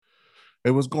Hey,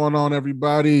 what's going on,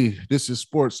 everybody? This is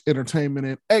Sports Entertainment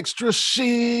and Extra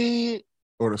Shit,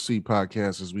 or the C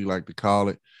Podcast, as we like to call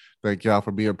it. Thank y'all for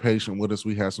being patient with us.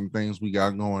 We have some things we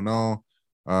got going on.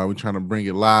 We're trying to bring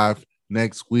it live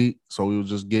next week, so we were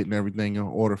just getting everything in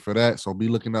order for that. So be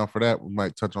looking out for that. We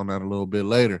might touch on that a little bit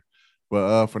later.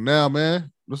 But for now,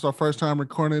 man, this is our first time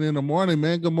recording in the morning,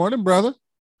 man. Good morning, brother.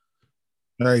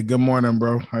 Hey, good morning,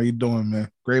 bro. How you doing,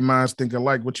 man? Great minds think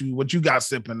alike. What you got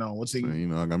sipping on? What's in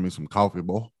Man, I got me some coffee,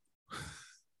 boy.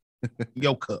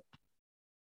 your cup?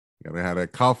 Gotta have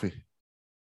that coffee.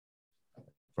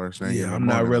 First thing in the I'm morning.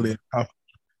 not really a coffee.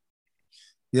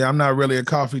 Yeah, I'm not really a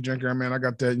coffee drinker, man. I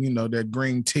got that, that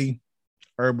green tea,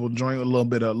 herbal joint, a little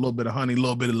bit of honey, a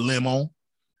little bit of lemon.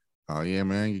 Oh yeah,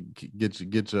 man. You get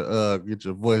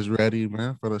your voice ready,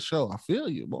 man, for the show. I feel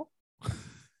you, boy.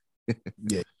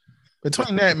 Yeah.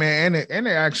 Between that, man, and it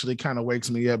actually kind of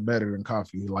wakes me up better than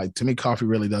coffee. Like, to me, coffee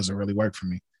really doesn't really work for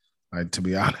me. Like, to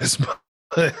be honest.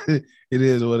 But it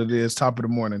is what it is. Top of the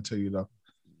morning to you, though.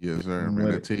 Yes, sir. Man,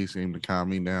 that tea seemed to calm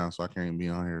me down, so I can't be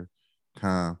on here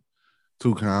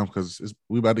too calm, because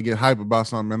we about to get hype about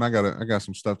something, man. I got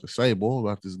some stuff to say, boy,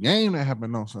 about this game that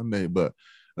happened on Sunday. But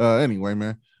anyway,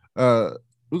 man,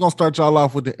 we're gonna start y'all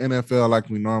off with the NFL like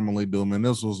we normally do, man.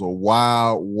 This was a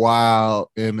wild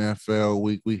NFL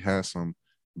week. We had some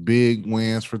big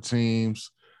wins for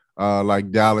teams. Like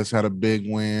Dallas had a big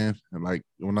win, and like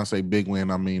when I say big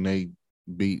win, I mean they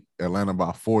beat Atlanta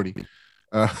by 40.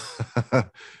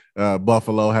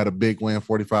 Buffalo had a big win,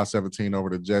 45-17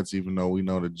 over the Jets, even though we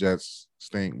know the Jets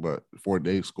stink, but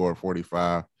they scored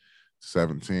 45-17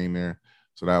 there.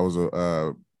 So that was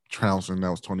a trouncing.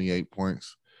 That was 28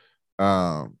 points.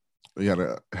 We had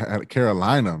a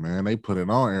Carolina, man. They put it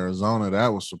on Arizona. That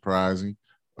was surprising.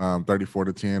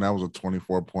 34-10. That was a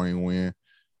 24-point win.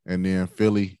 And then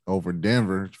Philly over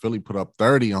Denver. Philly put up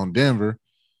 30 on Denver.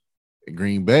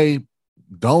 Green Bay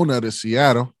donutted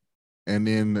Seattle. And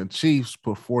then the Chiefs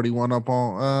put 41 up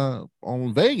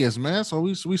on Vegas, man. So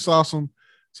we saw some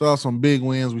big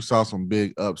wins. We saw some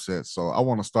big upsets. So I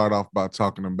want to start off by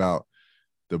talking about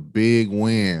the big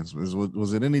wins.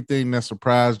 Was it anything that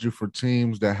surprised you for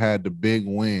teams that had the big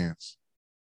wins?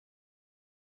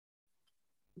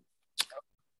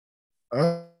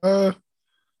 The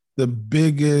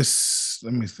biggest,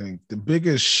 let me think. The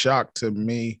biggest shock to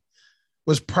me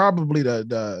was probably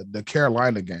the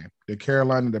Carolina game.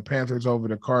 The Panthers over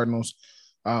the Cardinals.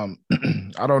 I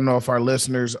don't know if our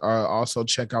listeners also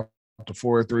check out the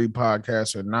 4-3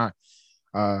 podcast or not.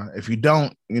 If you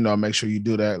don't, make sure you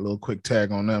do that. A little quick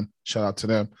tag on them. Shout out to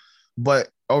them. But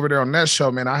over there on that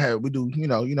show, man, we do,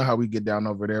 how we get down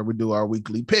over there. We do our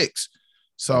weekly picks.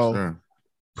 So yes,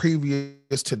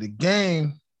 previous to the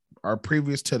game or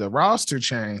previous to the roster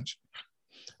change,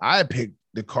 I picked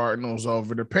the Cardinals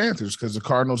over the Panthers because the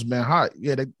Cardinals been hot.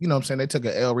 Yeah, they, they took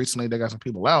an L recently. They got some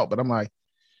people out, but I'm like,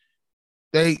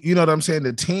 the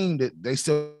team that they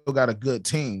still got a good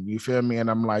team. You feel me?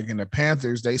 And I'm like, in the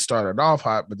Panthers, they started off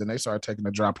hot, but then they started taking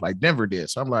a drop like Denver did.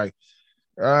 So I'm like,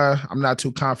 I'm not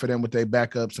too confident with their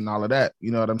backups and all of that.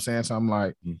 You know what I'm saying? So I'm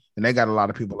like, and they got a lot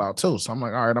of people out too. So I'm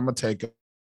like, all right, I'm gonna take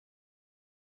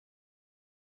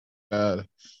the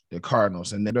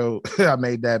Cardinals. And then I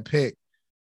made that pick.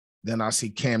 Then I see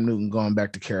Cam Newton going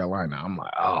back to Carolina. I'm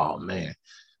like, oh man.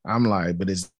 I'm like, but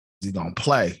is he gonna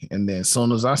play? And then as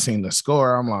soon as I seen the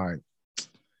score, I'm like,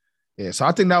 yeah. So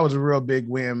I think that was a real big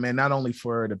win, man. Not only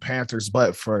for the Panthers,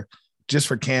 but for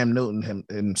Cam Newton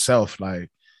himself. Like,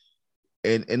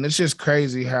 and it's just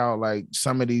crazy how like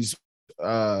some of these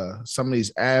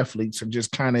athletes are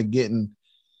just kind of getting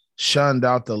shunned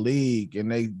out the league,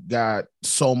 and they got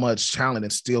so much talent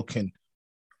and still can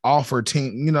offer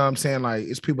team. You know what I'm saying? Like,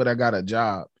 it's people that got a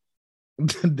job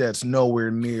that's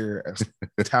nowhere near as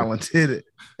talented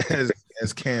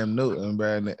as Cam Newton,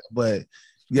 man. But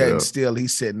yeah, still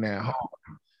he's sitting at home.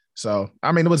 So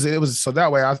I mean, it was so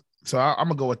that way. I'm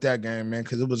gonna go with that game, man,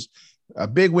 because it was a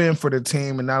big win for the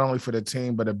team, and not only for the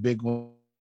team, but a big win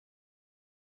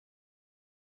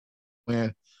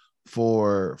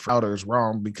for Crowder's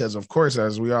wrong, because of course,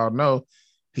 as we all know,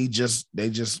 they just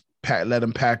let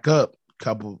him pack up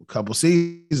couple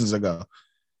seasons ago.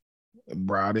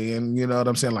 Brody, and you know what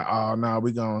I'm saying? Like, oh no,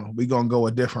 we gonna go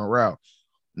a different route.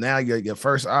 Now your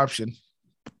first option,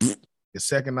 your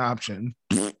second option.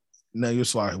 Now you're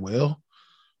just like, well,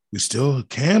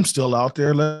 Cam's still out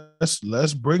there.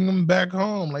 Let's bring him back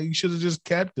home. Like, you should have just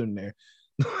kept him there.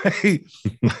 like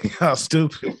how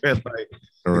stupid. Like,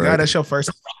 the guy that's your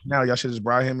first. Now y'all should just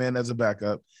brought him in as a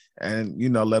backup and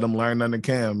let him learn under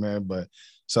Cam, man. But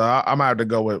so I'm gonna have to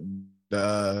go with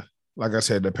like I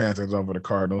said, the Panthers over the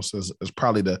Cardinals is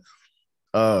probably the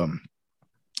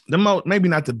maybe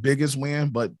not the biggest win,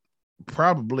 but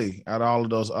probably out of all of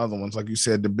those other ones, like you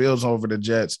said, the Bills over the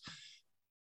Jets.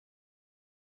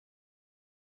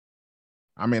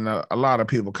 I mean, a lot of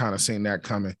people kind of seen that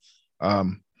coming. A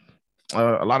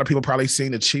lot of people probably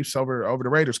seen the Chiefs over the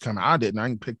Raiders coming. I didn't. I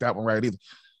didn't pick that one right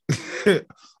either.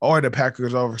 Or the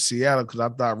Packers over Seattle, because I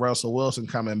thought Russell Wilson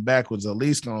coming back was at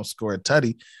least going to score a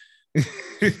tutty.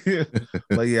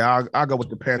 But yeah, I'll go with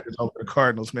the Panthers over the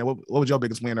Cardinals, man. What was your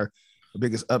biggest win or the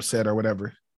biggest upset or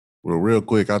whatever? Well, real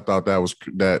quick, I thought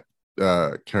that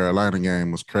Carolina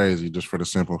game was crazy just for the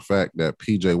simple fact that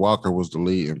PJ Walker was the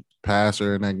leading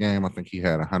passer in that game. I think he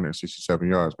had 167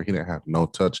 yards, but he didn't have no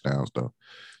touchdowns though.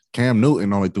 Cam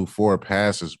Newton only threw 4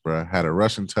 passes, bro. Had a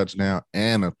rushing touchdown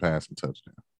and a passing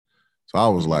touchdown. So I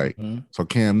was like, so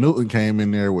Cam Newton came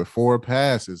in there with 4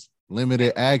 passes,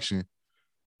 limited action,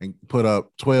 and put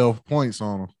up 12 points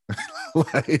on him.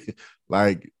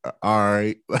 like, all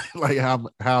right, like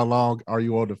how long are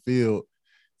you on the field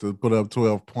to put up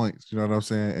 12 points? You know what I'm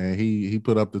saying? And he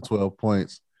put up the 12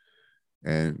 points.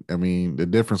 And I mean, the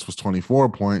difference was 24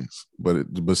 points, but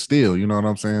still, you know what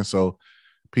I'm saying? So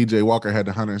PJ Walker had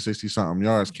 160 something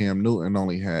yards. Cam Newton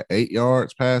only had 8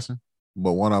 yards passing,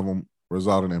 but one of them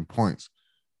resulted in points.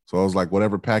 So it was like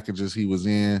whatever packages he was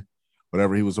in,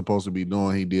 whatever he was supposed to be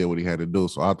doing, he did what he had to do.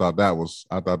 So I thought that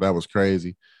was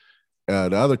crazy.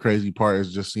 The other crazy part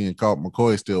is just seeing Colt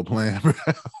McCoy still playing.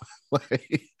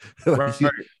 like, Right. you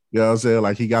know what I'm saying?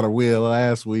 Like he got a win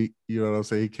last week. You know what I'm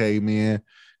saying? He came in,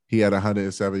 he had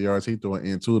 107 yards. He threw an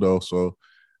in too though. So,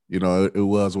 you know, it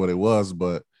was what it was.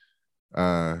 But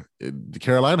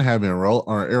Carolina had been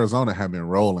or Arizona had been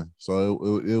rolling.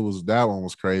 So it was, that one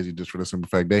was crazy just for the simple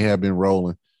fact they had been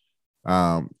rolling.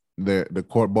 Both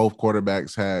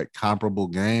quarterbacks had comparable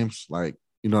games, like,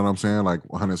 you know what I'm saying, like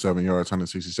 107 yards,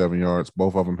 167 yards.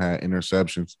 Both of them had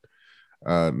interceptions,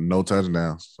 no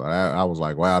touchdowns. So I was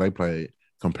like, wow, they played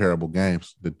comparable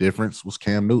games. The difference was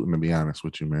Cam Newton, to be honest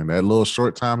with you, man. That little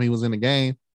short time he was in the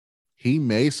game, he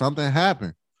made something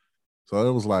happen. So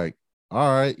it was like, all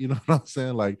right, you know what I'm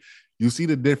saying? Like, you see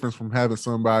the difference from having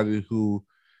somebody who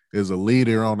is a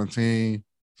leader on the team,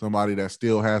 somebody that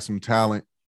still has some talent,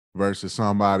 versus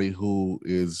somebody who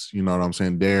is, you know what I'm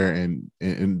saying, there. And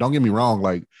don't get me wrong,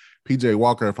 like PJ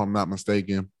Walker, if I'm not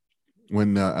mistaken,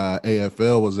 when the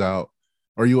AFL was out,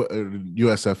 or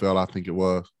USFL, I think it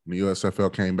was, when the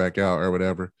USFL came back out or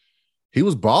whatever, he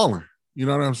was balling. You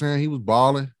know what I'm saying? He was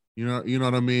balling. You know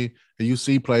what I mean? And you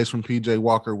see plays from PJ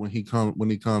Walker when he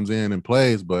comes in and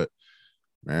plays, but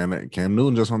man, Cam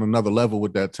Newton just on another level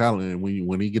with that talent. And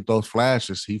when he get those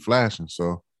flashes, he flashing.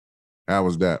 So that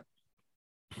was that.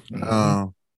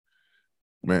 Man,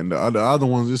 the other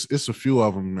ones, it's a few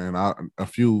of them, man. A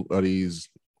few of these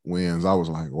wins, I was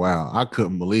like, wow, I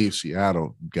couldn't believe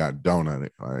Seattle got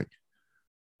donutted. Like,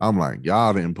 I'm like,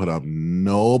 y'all didn't put up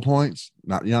no points.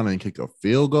 Y'all didn't kick a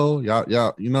field goal.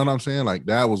 Y'all, you know what I'm saying? Like,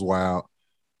 that was wild,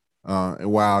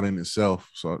 and wild in itself.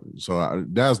 So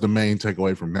that's the main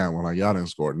takeaway from that one. Like, y'all didn't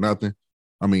score nothing.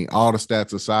 I mean, all the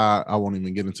stats aside, I won't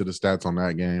even get into the stats on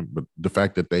that game, but the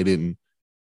fact that they didn't,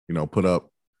 you know, put up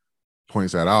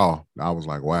points at all, I was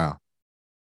like, wow.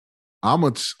 I'm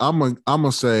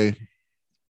gonna say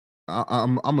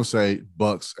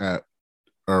Bucks at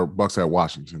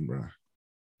Washington, bro.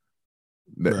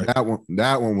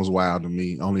 That one was wild to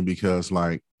me, only because,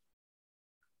 like,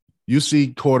 you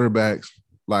see quarterbacks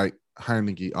like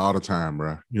Heineke all the time,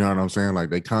 bro. You know what I'm saying? Like,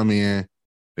 they come in,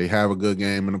 they have a good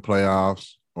game in the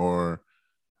playoffs, or,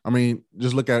 I mean,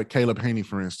 just look at Caleb Haney,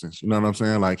 for instance. You know what I'm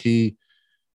saying? Like, he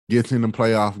gets in the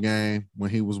playoff game when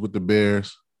he was with the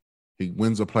Bears. He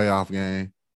wins a playoff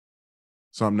game,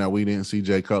 something that we didn't see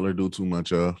Jay Cutler do too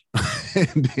much of.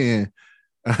 And then,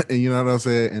 and you know what I'm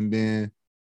saying? And then,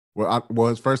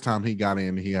 his first time he got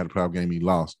in, he had a playoff game, he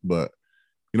lost. But,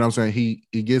 you know what I'm saying?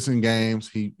 He gets in games,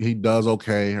 he does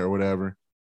okay or whatever.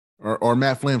 Or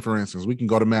Matt Flynn, for instance. We can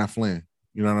go to Matt Flynn.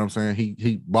 You know what I'm saying?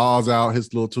 He balls out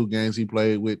his little 2 games he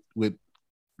played with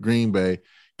Green Bay,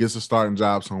 gets a starting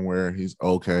job somewhere. He's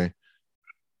okay.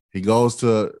 He goes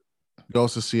to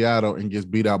Seattle and gets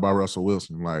beat out by Russell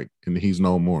Wilson, like, and he's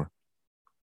no more.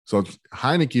 So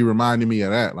Heineke reminded me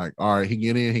of that. Like, all right, he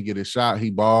get in, he get his shot, he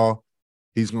ball,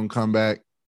 he's gonna come back,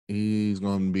 he's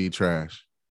gonna be trash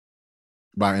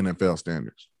by NFL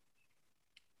standards.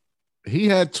 He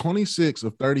had 26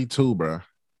 of 32, bro.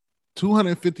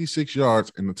 256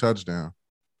 yards and a touchdown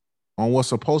on what's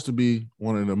supposed to be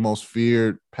one of the most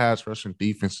feared pass rushing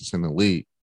defenses in the league.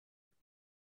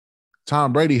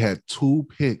 Tom Brady had 2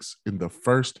 picks in the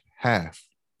first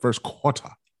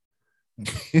quarter.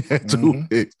 He had 2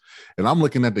 picks. And I'm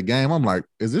looking at the game. I'm like,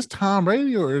 is this Tom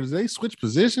Brady or is they switch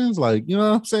positions? Like, you know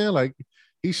what I'm saying? Like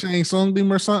he Shane Sung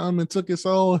him or something and took his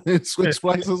soul and switched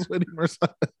places with him or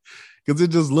something. Because it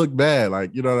just looked bad.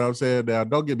 Like, you know what I'm saying? Now,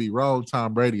 don't get me wrong.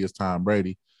 Tom Brady is Tom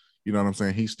Brady. You know what I'm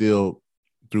saying? He still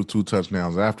threw 2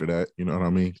 touchdowns after that. You know what I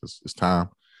mean? It's time.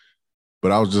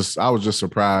 But I was just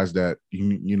surprised that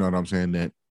you know what I'm saying,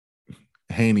 that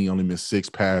Haney only missed 6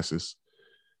 passes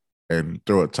and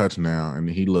throw a touchdown, and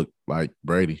he looked like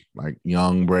Brady, like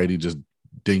young Brady, just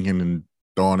dinking and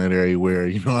throwing it everywhere.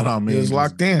 You know what I mean? He was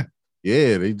locked in.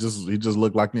 Yeah, he just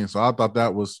looked like him. So I thought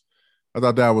that was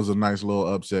a nice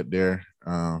little upset there.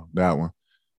 That one,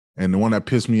 and the one that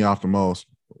pissed me off the most.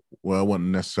 Well, it wasn't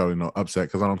necessarily no upset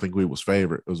because I don't think we was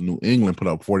favored. It was New England put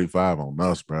up 45 on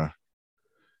us, bro.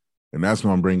 And that's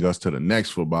going to bring us to the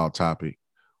next football topic.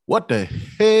 What the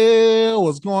hell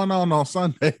was going on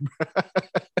Sunday, bro?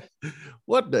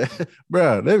 What the,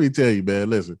 bro? Let me tell you,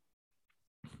 man. Listen,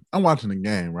 I'm watching the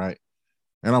game, right?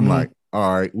 And I'm like,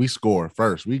 all right, we score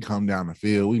first. We come down the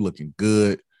field. We looking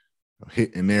good,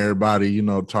 hitting everybody, you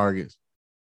know, targets.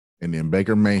 And then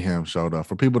Baker Mayhem showed up.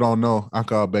 For people who don't know, I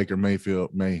call Baker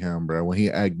Mayfield Mayhem, bro. When he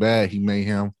act bad, he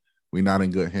mayhem. We not in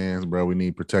good hands, bro. We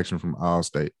need protection from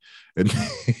Allstate. And,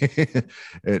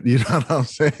 and you know what I'm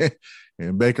saying?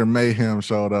 And Baker Mayhem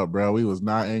showed up, bro. We was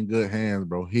not in good hands,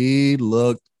 bro. He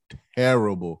looked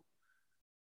terrible.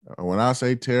 When I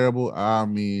say terrible, I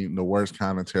mean the worst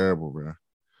kind of terrible, bro.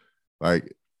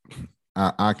 Like,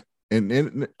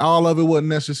 and all of it wasn't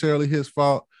necessarily his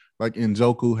fault. Like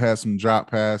Njoku had some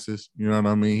drop passes, you know what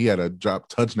I mean? He had a drop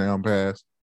touchdown pass.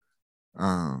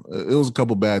 It was a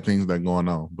couple bad things that going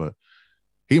on, but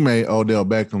he made Odell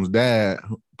Beckham's dad,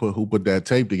 who put that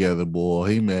tape together, boy,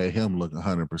 he made him look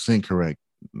 100% correct.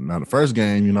 Now, the first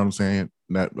game, you know what I'm saying,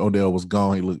 that Odell was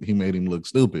gone, he made him look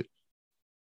stupid.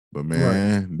 But,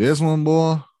 man, This one,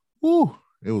 boy, whoo,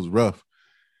 it was rough.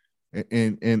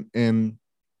 And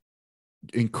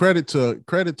credit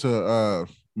to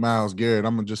Myles Garrett.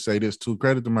 I'm gonna just say this too.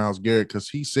 Credit to Myles Garrett because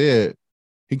he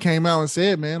came out and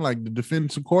said, man, like the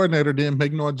defensive coordinator didn't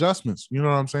make no adjustments. You know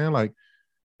what I'm saying? Like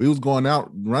we was going out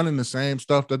running the same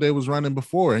stuff that they was running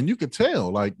before, and you could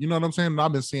tell. Like, you know what I'm saying? And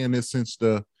I've been seeing this since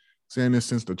the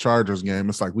Chargers game.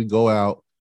 It's like we go out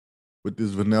with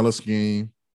this vanilla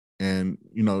scheme, and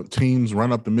you know teams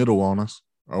run up the middle on us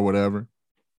or whatever,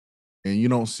 and you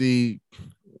don't see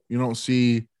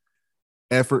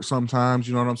effort sometimes,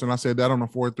 you know what I'm saying? I said that on the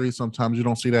 4-3. Sometimes you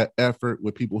don't see that effort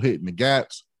with people hitting the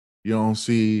gaps. You don't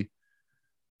see,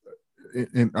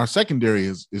 and our secondary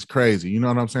is crazy. You know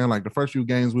what I'm saying? Like the first few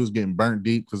games, we was getting burnt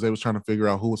deep because they was trying to figure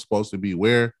out who was supposed to be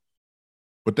where.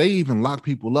 But they even lock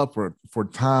people up for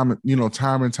time, you know,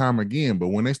 time and time again. But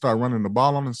when they start running the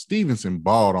ball on us, Stevenson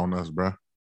balled on us, bro.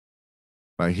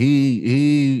 Like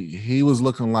he was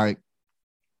looking like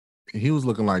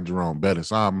Jerome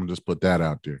Bettis. I'm gonna just put that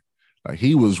out there. Like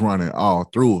he was running all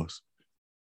through us.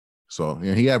 So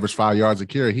and he averaged 5 yards a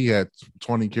carry. He had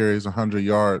 20 carries, 100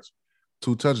 yards,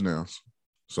 2 touchdowns.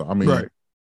 So I mean,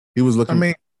 he was looking. I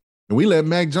mean, and we let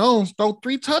Mac Jones throw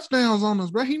 3 touchdowns on us,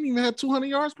 bro. He didn't even have 200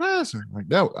 yards passing. Like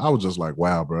that, I was just like,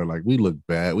 wow, bro. Like we look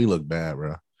bad. We look bad,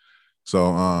 bro.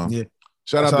 So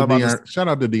shout out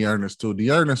to D'Ernest too.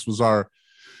 D'Ernest was our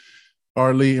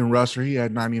leading rusher. He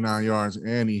had 99 yards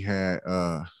and he had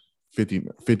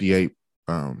 58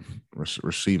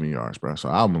 receiving yards, bro. So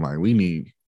I'm like, we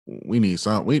need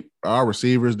something. Our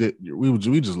receivers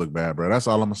we just look bad, bro. That's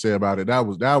all I'm gonna say about it. That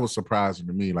was surprising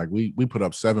to me. Like we put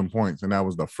up 7 points and that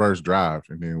was the first drive,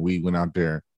 and then we went out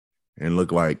there and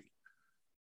looked like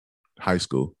high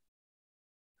school.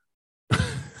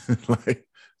 Like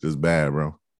just bad,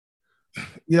 bro.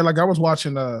 Yeah, like I was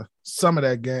watching some of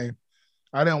that game.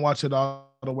 I didn't watch it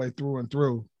all the way through and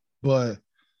through, but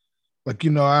like,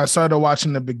 you know, I started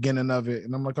watching the beginning of it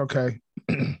and I'm like, okay.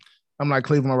 I'm like,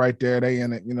 Cleveland right there. They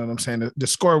in it. You know what I'm saying? The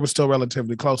score was still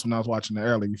relatively close when I was watching it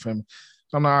early. You feel me?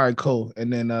 So I'm like, all right, cool.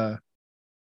 And then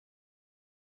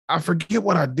I forget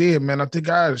what I did, man. I think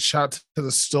I shot to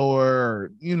the store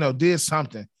or, you know, did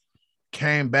something.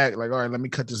 Came back like, all right, let me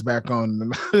cut this back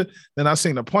on. And then I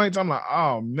seen the points. I'm like,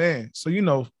 oh, man. So, you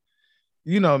know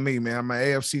me, man. I'm an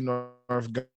AFC North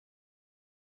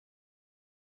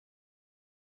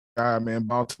guy, man.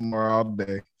 Baltimore all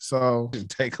day. So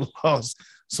take a loss.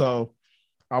 So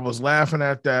I was laughing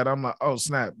at that. I'm like, oh,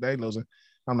 snap, they losing.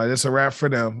 I'm like, it's a wrap for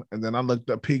them. And then I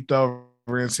peeked over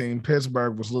and seen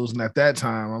Pittsburgh was losing at that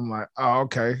time. I'm like, oh,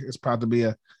 okay. It's about to be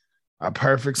a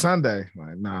perfect Sunday.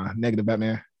 Like, nah, negative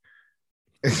Batman.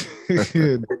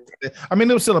 I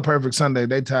mean, it was still a perfect Sunday.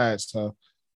 They tied, so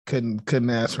couldn't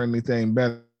ask for anything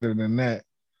better than that.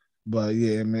 But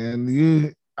yeah,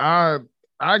 man, I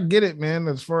get it, man,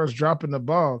 as far as dropping the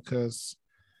ball, because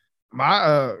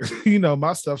my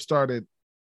my stuff started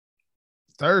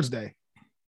Thursday.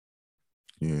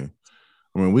 Yeah.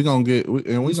 I mean, we're gonna get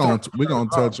We start we're gonna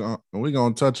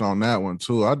touch on that one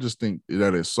too. I just think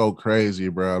that it's so crazy,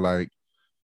 bro. Like,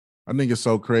 I think it's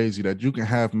so crazy that you can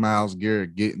have Myles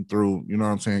Garrett getting through, you know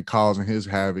what I'm saying, causing his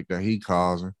havoc that he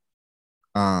causing.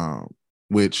 Um,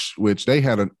 which they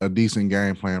had a decent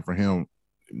game plan for him,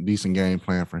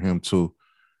 too.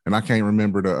 And I can't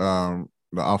remember the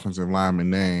offensive lineman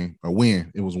name.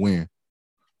 Win. It was Win.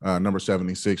 Number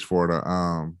 76 for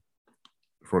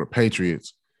the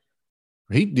Patriots.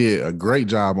 He did a great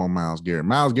job on Myles Garrett.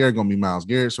 Myles Garrett gonna be Myles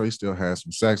Garrett, so he still has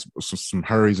some sacks, some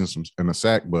hurries, and a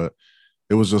sack. But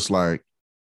it was just like,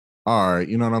 all right,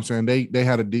 you know what I'm saying? They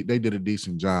did a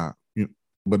decent job,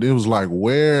 but it was like,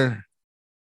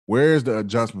 where's the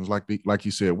adjustments? Like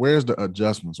you said, where's the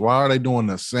adjustments? Why are they doing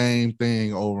the same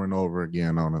thing over and over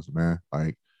again on us, man?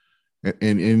 Like,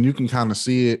 and you can kind of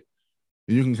see it.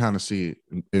 You can kind of see it.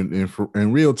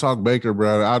 In real talk, Baker,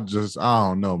 bro, I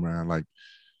don't know, man. Like,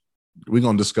 we're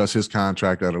going to discuss his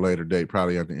contract at a later date,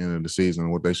 probably at the end of the season,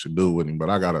 what they should do with him. But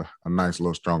I got a nice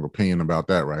little strong opinion about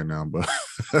that right now. But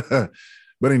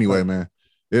but anyway, man,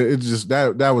 it's just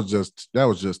that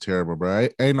was just terrible, bro.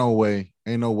 Ain't no way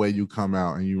you come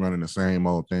out and you running the same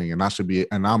old thing. And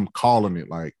I'm calling it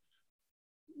like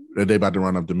that they about to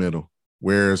run up the middle.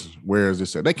 Where is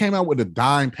this at? They came out with a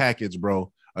dime package, bro.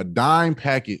 A dime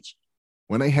package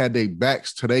when they had their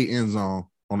backs to their end zone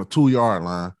on the 2-yard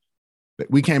line.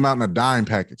 We came out in a dime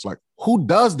package. Like, who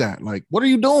does that? Like, what are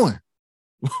you doing?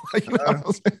 Like,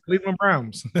 Cleveland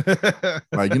Browns.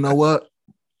 Like, you know what?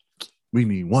 We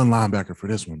need one linebacker for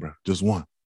this one, bro. Just one.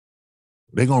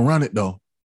 They're going to run it, though,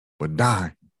 but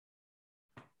dime.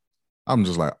 I'm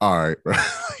just like, all right, bro.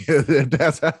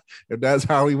 if that's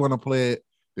how we want to play it,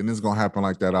 then it's going to happen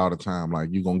like that all the time. Like,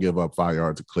 you're going to give up 5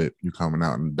 yards a clip. You coming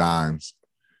out in dimes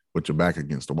with your back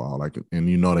against the wall. Like, and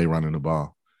you know they running the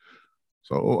ball.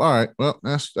 So, all right, well,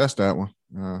 that's that one.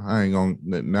 I ain't gonna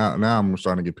now. I'm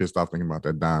starting to get pissed off thinking about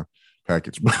that dime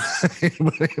package. But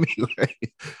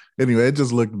anyway, it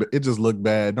just looked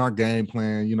bad. In our game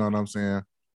plan, you know what I'm saying.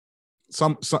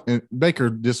 Some and Baker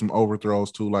did some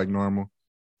overthrows too, like normal.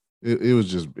 It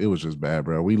was just bad,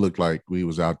 bro. We looked like we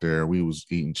was out there. We was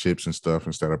eating chips and stuff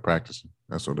instead of practicing.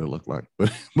 That's what it looked like.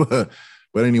 But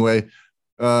anyway,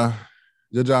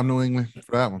 good job, New England,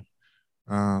 for that one.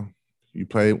 You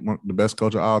played the best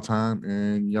coach of all time,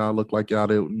 and y'all look like y'all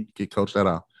didn't get coached that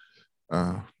out.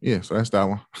 Yeah, so that's that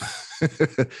one.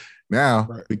 Now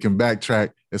right. We can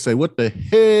backtrack and say, what the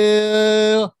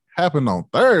hell happened on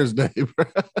Thursday, bro?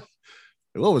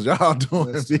 What was y'all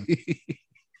doing?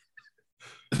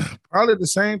 Probably the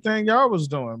same thing y'all was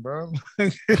doing, bro.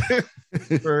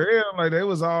 For real, like they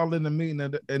was all in the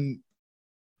meeting and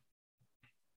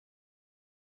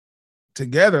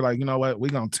together, like, you know what, we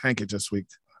gonna tank it this week.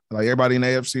 Like everybody in the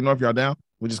AFC North, y'all down?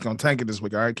 We're just gonna tank it this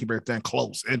week. All right, keep everything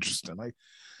close, interesting. Like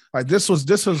this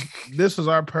was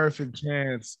our perfect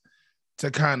chance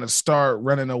to kind of start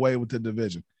running away with the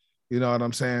division. You know what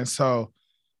I'm saying? So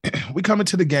we come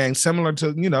into the game similar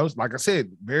to, like I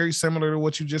said, very similar to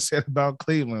what you just said about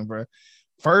Cleveland, bro.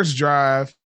 First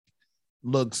drive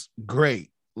looks great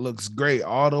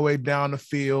all the way down the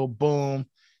field. Boom.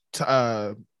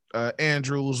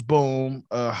 Andrews, boom.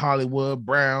 Hollywood,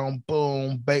 Brown,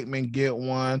 boom. Bateman get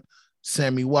one.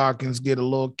 Sammy Watkins get a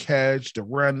little catch. The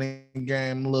running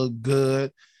game look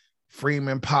good.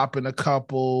 Freeman popping a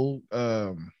couple.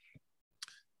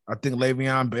 I think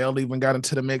Le'Veon Bell even got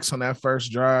into the mix on that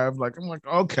first drive. Like, I'm like,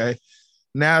 okay,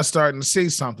 now I'm starting to see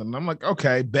something. I'm like,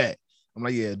 okay, bet. I'm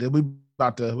like, yeah, we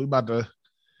about to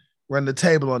run the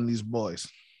table on these boys.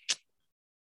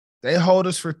 They hold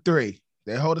us for 3.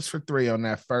 They hold us for 3 on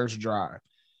that first drive.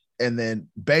 And then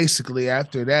basically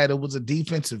after that, it was a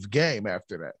defensive game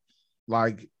after that.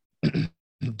 Like,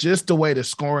 just the way the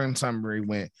scoring summary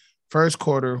went. First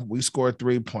quarter, we scored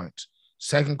 3 points.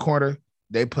 Second quarter,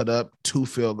 they put up 2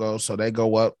 field goals, so they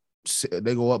go up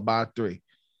by 3.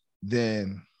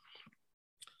 Then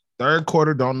third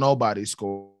quarter, don't nobody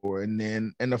score. And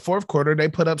then in the fourth quarter, they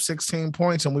put up 16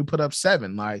 points and we put up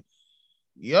 7. Like,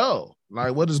 yo,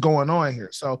 like what is going on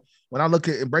here? So when I look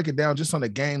at and break it down just on the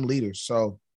game leaders,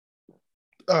 so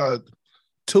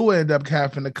Tua ended up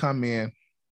having to come in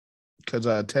because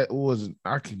I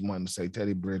keep wanting to say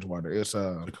Teddy Bridgewater. It's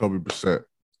Jacoby Brissett.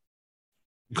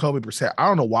 I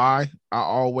don't know why I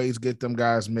always get them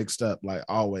guys mixed up, like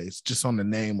always, just on the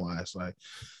name wise. Like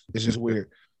it's just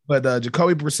weird. But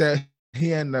Jacoby Brissett,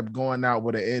 he ended up going out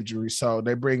with an injury, so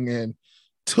they bring in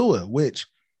Tua, which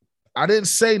I didn't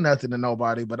say nothing to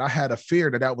nobody, but I had a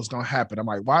fear that that was going to happen. I'm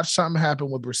like, watch something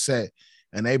happen with Brissett,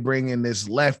 and they bring in this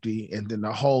lefty, and then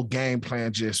the whole game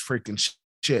plan just freaking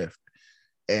shift.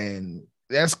 And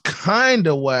that's kind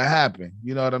of what happened.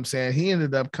 You know what I'm saying? He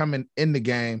ended up coming in the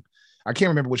game. I can't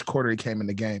remember which quarter he came in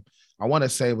the game. I want to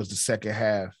say it was the second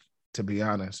half, to be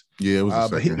honest. Yeah, it was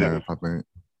the second half, I think.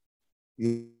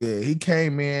 Yeah, he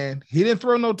came in. He didn't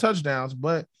throw no touchdowns,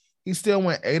 but he still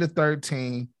went 8 of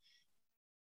 13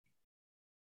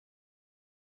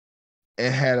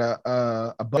 and had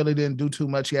a Bailey didn't do too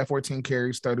much. He had 14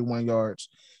 carries, 31 yards,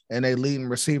 and a leading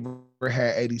receiver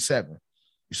had 87.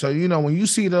 So, you know, when you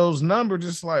see those numbers,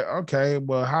 it's like, okay,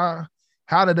 well,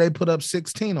 how did they put up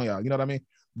 16 on y'all? You know what I mean?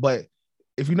 But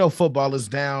if you know football is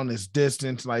down, it's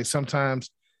distance, like sometimes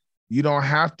you don't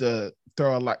have to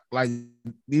throw like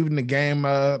even the game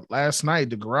last night,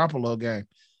 the Garoppolo game,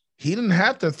 he didn't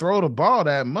have to throw the ball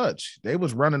that much. They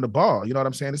was running the ball. You know what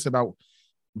I'm saying? It's about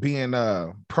being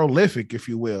prolific, if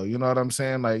you will. You know what I'm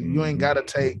saying? Like you ain't got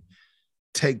to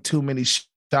take too many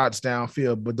shots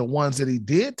downfield, but the ones that he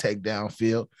did take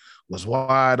downfield was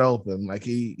wide open. Like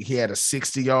he had a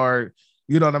 60-yard,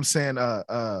 you know what I'm saying,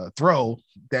 throw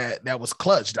that was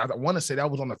clutched. I want to say that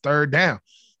was on the third down.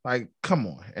 Like, come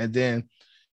on. And then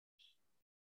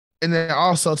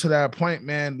also to that point,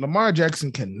 man, Lamar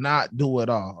Jackson cannot do it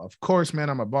all. Of course, man,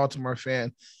 I'm a Baltimore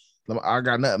fan. I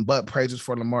got nothing but praises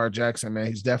for Lamar Jackson, man.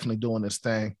 He's definitely doing this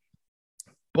thing.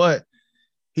 But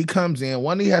he comes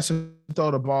in, he has to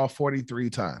throw the ball 43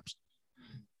 times,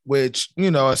 which, you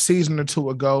know, a season or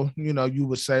two ago, you know, you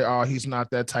would say, oh, he's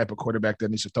not that type of quarterback that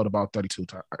needs to throw the ball 32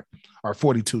 times or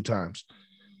 42 times.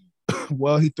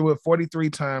 Well, he threw it 43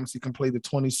 times. He completed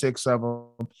 26 of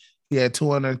them. He had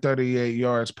 238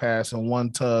 yards pass and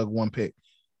one tug, one pick.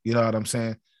 You know what I'm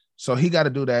saying? So he got to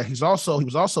do that. He was also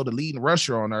the leading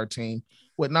rusher on our team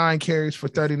with 9 carries for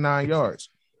 39 yards.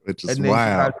 Which is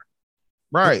wild.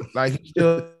 Right. Like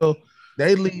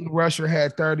they leading rusher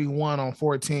had 31 on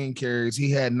 14 carries.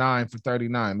 He had 9 for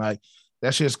 39. Like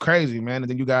that's just crazy, man.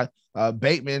 And then you got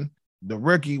Bateman, the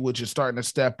rookie, which is starting to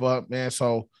step up, man.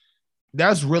 So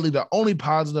that's really the only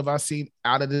positive I've seen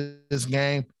out of this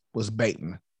game was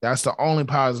Bateman. That's the only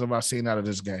positive I've seen out of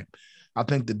this game. I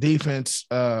think the defense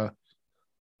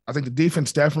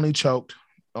definitely choked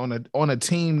on a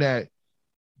team that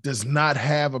does not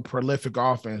have a prolific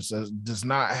offense, does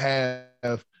not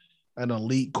have an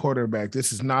elite quarterback.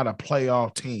 This is not a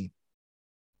playoff team.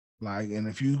 Like, and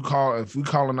if we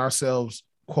calling ourselves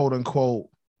quote unquote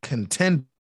contenders,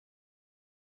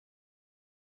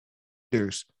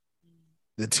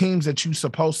 the teams that you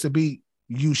supposed to beat,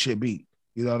 you should beat.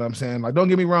 You know what I'm saying? Like, don't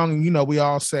get me wrong. You know, we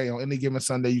all say on any given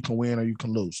Sunday you can win or you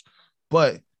can lose,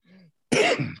 but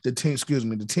the teams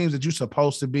that you're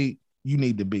supposed to beat, you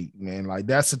need to beat, man. Like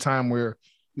that's the time where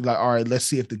you're like, all right, let's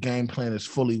see if the game plan is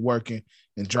fully working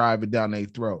and drive it down their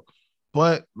throat.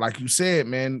 But like you said,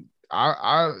 man,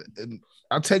 I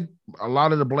take a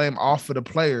lot of the blame off of the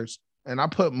players and I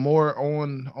put more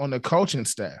on the coaching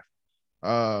staff.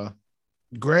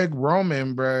 Greg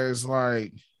Roman, bro, is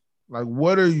like,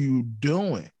 what are you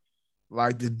doing?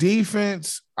 Like the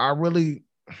defense,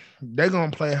 they're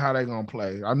gonna play how they're gonna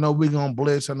play. I know we're gonna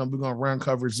blitz. I know we're gonna run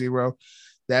cover zero.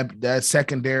 That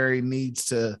secondary needs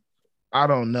to, I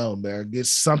don't know, man, get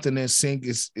something in sync.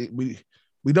 We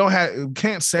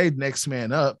can't say next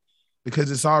man up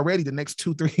because it's already the next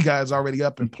 2-3 guys already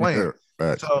up and playing.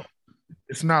 Right. So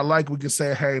it's not like we can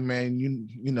say, hey man,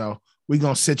 you know, we're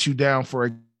gonna sit you down for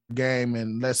a game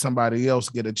and let somebody else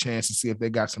get a chance to see if they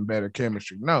got some better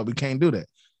chemistry. No, we can't do that.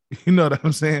 You know what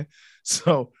I'm saying?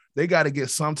 So they got to get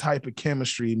some type of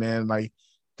chemistry, man. Like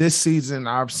this season,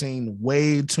 I've seen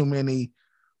way too many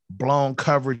blown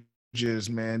coverages,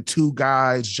 man. 2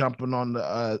 guys jumping on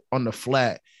the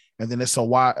flat, and then it's a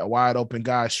wide open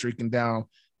guy streaking down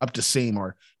up the seam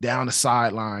or down the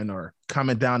sideline or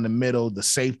coming down the middle. The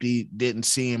safety didn't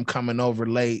see him coming over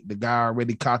late. The guy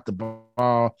already caught the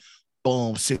ball.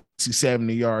 Boom, 60,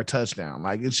 70-yard touchdown.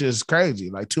 Like it's just crazy.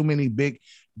 Like too many big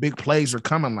plays are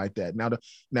coming like that.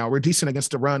 Now we're decent against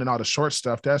the run and all the short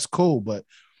stuff. That's cool, but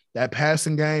that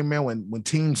passing game, man, when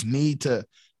teams need to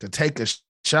take a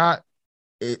shot,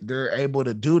 they're able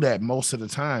to do that most of the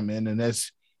time, man. And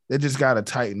they just got to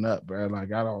tighten up, bro.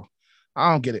 Like I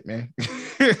don't get it, man.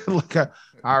 Like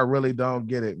I really don't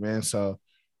get it, man. So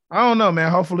I don't know, man.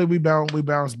 Hopefully we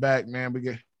bounce back, man. We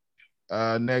get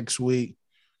next week.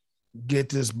 Get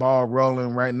this ball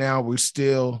rolling. Right now, we're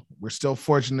still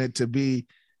fortunate to be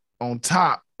on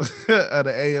top of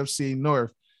the AFC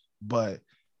North, but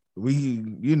we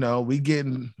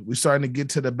starting to get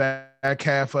to the back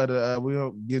half of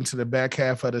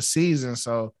the season.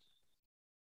 So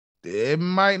it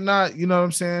might not, you know what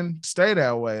I'm saying, stay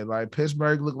that way. Like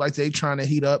Pittsburgh look like they trying to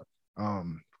heat up.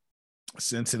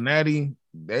 Cincinnati,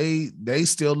 they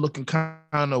still looking kind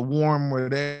of warm where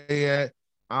they at.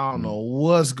 I don't know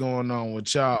what's going on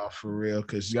with y'all for real,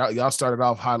 because y'all started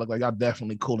off high, look like y'all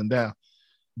definitely cooling down.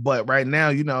 But right now,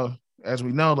 you know, as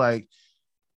we know, like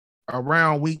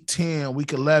around week 10,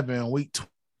 week 11, week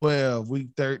 12, week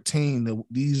 13,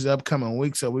 these upcoming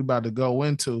weeks that we about to go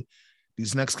into,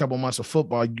 these next couple months of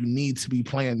football, you need to be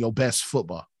playing your best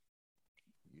football.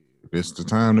 It's the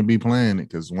time to be playing it,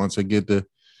 because once it get to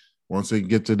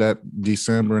that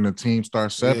December and the team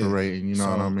starts separating, you know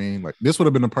what I mean? Like this would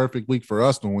have been the perfect week for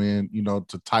us to win, you know,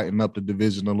 to tighten up the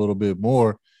division a little bit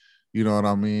more. You know what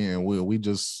I mean? And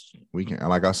we can,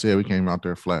 like I said, we came out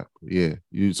there flat. Yeah.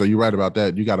 So you're right about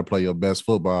that. You got to play your best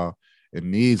football in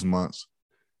these months.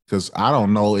 Because I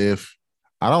don't know if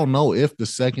the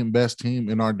second best team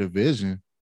in our division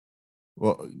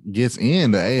gets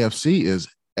in. The AFC is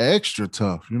extra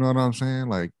tough. You know what I'm saying?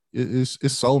 Like it's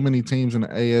so many teams in the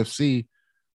AFC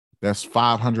that's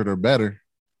 500 or better.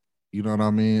 You know what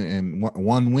I mean? And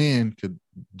one win could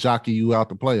jockey you out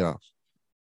the playoffs.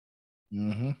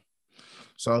 Mm-hmm.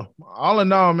 So all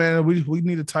in all, man, we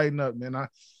need to tighten up, man.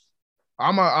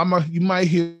 You might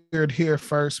hear it here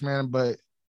first, man, but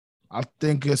I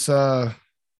think it's about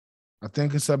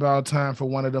time for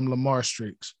one of them Lamar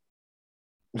streaks.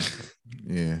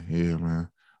 yeah, man.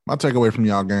 My takeaway from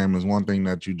y'all game is one thing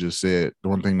that you just said. The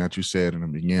one thing that you said in the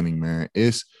beginning, man,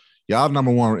 it's y'all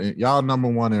number one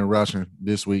in rushing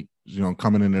this week. You know,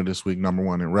 coming into this week, number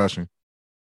one in rushing.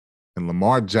 And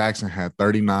Lamar Jackson had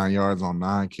 39 yards on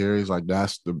 9 carries. Like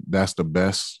that's the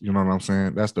best. You know what I'm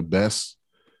saying? That's the best.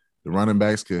 The running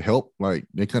backs could help. Like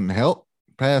they couldn't help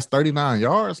past 39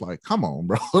 yards. Like, come on,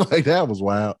 bro. Like that was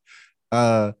wild.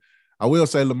 I will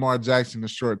say Lamar Jackson, the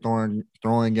short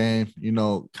throwing game, you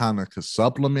know, kind of could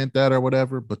supplement that or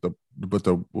whatever. But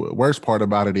the worst part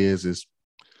about it is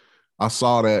I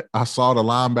saw the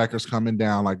linebackers coming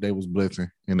down like they was blitzing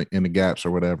in the gaps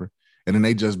or whatever. And then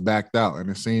they just backed out. And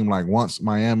it seemed like once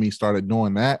Miami started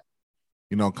doing that,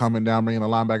 you know, coming down, bringing the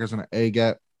linebackers in the A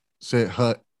gap, set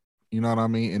hut, you know what I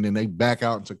mean? And then they back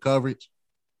out into coverage.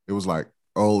 It was like,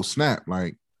 oh, snap.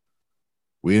 Like,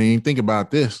 we didn't even think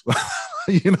about this.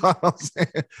 You know what I'm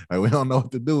saying? Like, we don't know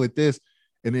what to do with this.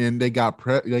 And then they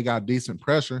got decent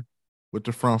pressure with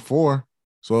the front four.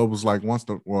 So it was like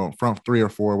front 3 or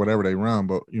 4, whatever they run,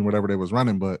 but you know, whatever they was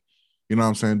running, but you know what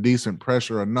I'm saying, decent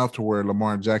pressure enough to where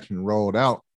Lamar Jackson rolled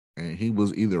out and he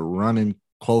was either running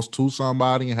close to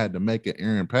somebody and had to make an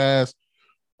errant pass,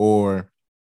 or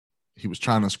he was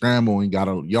trying to scramble and got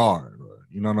a yard, or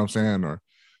you know what I'm saying, or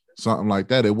something like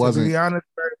that. It wasn't. To be honest,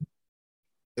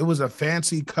 it was a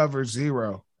fancy cover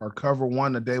 0 or cover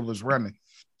 1 that they was running.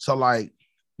 So like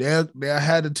they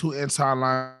had the 2 inside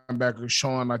linebackers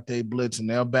showing like they blitz, and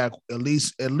they'll back at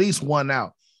least one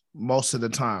out most of the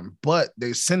time, but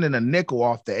they're sending a nickel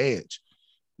off the edge.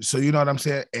 So you know what I'm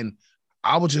saying? And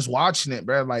I was just watching it,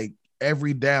 bro, like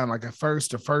every down, like the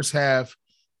first half,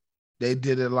 they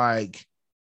did it like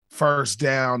first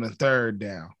down and third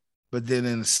down. But then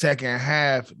in the second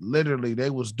half, literally they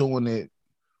was doing it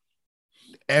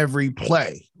every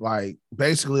play. Like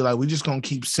basically like we just gonna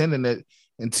keep sending it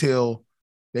until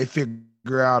they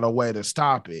figure out a way to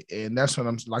stop it. And that's what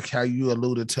I'm like how you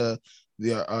alluded to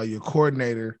your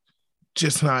coordinator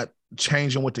just not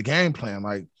changing with the game plan.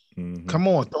 Like, come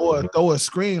on, throw a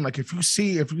screen. Like if you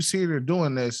see they're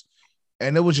doing this,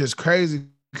 and it was just crazy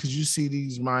because you see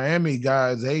these Miami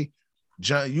guys,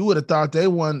 you would have thought they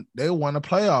won a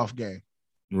playoff game.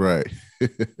 Right.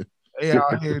 They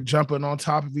out here jumping on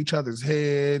top of each other's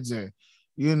heads and,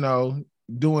 you know,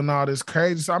 doing all this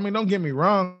crazy. So, I mean, don't get me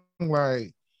wrong.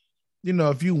 Like, you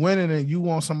know, if you winning and you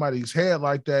want somebody's head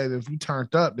like that, if you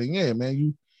turned up, then yeah,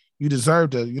 man, you deserve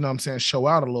to, you know what I'm saying, show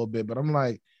out a little bit. But I'm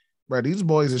like, bro, these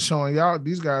guys are showing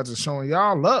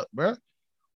y'all up, bro.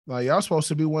 Like, y'all supposed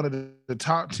to be one of the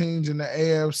top teams in the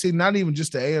AFC, not even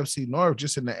just the AFC North,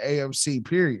 just in the AFC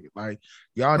period. Like,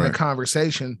 y'all in the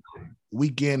conversation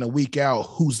week in and week out,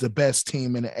 who's the best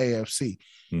team in the AFC.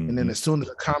 And then as soon as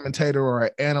a commentator or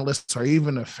an analyst or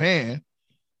even a fan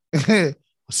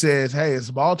says, hey, it's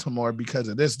Baltimore because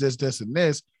of this, and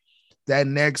this, that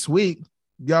next week,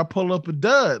 y'all pull up a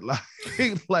dud.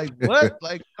 Like what?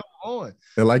 Like, come on.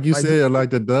 And like you said, like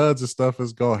the duds and stuff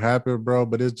is gonna happen, bro.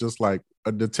 But it's just like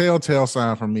the telltale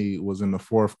sign for me was in the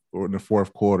fourth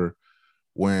quarter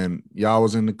when y'all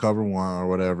was in the cover 1 or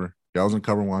whatever. Y'all was in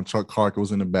cover 1. Chuck Clark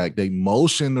was in the back. They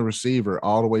motioned the receiver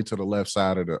all the way to the left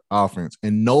side of the offense,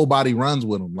 and nobody runs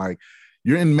with him. Like,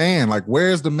 you're in man. Like,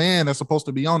 where's the man that's supposed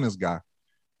to be on this guy?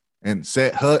 And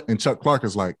Set Hut and Chuck Clark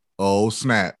is like, oh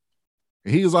snap.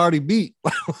 He was already beat.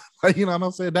 Like, you know what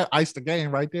I'm saying? That iced the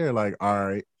game right there. Like, all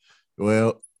right,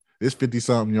 well, it's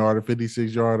 50-something yarder,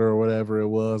 56 yarder, or whatever it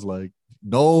was. Like,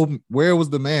 no, where was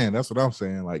the man? That's what I'm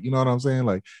saying. Like, you know what I'm saying?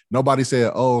 Like, nobody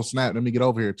said, oh, snap, let me get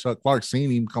over here. Chuck Clark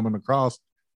seen him coming across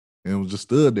and was just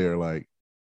stood there like,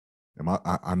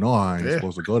 I know I ain't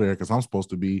supposed to go there because I'm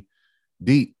supposed to be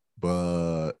deep,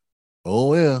 but oh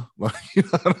well. Like, you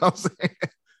know what I'm saying?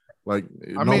 Like,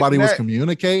 nobody was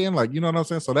communicating. Like, you know what I'm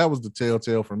saying? So that was the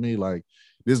telltale for me. Like,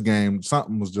 this game,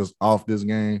 something was just off this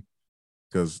game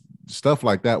because stuff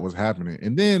like that was happening.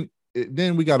 And then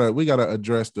we gotta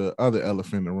address the other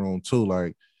elephant in the room too.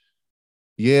 Like,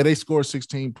 yeah, they scored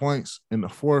 16 points in the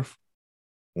fourth.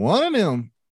 One of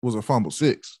them was a fumble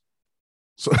six.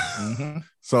 So,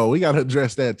 so we got to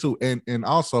address that too. And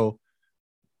also,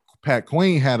 Pat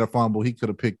Queen had a fumble he could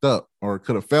have picked up or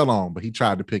could have fell on, but he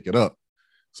tried to pick it up.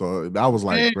 So I was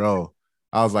like,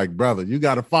 brother, you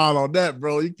got to fall on that,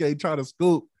 bro. You can't try to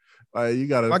scoop. Like, you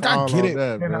got to fall on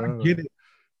that, man, bro. I get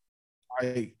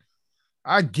it.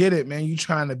 I get it, man. You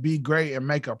trying to be great and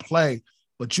make a play,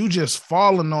 but you just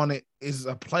falling on it is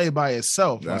a play by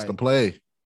itself. That's the play.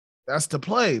 That's the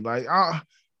play. Like,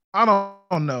 I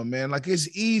don't know, man. Like, it's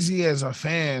easy as a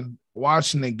fan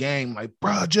watching the game, like,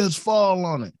 bro, just fall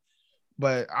on it.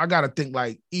 But I gotta think,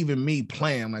 like, even me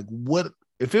playing, like, what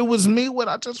if it was me? Would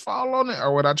I just fall on it,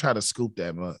 or would I try to scoop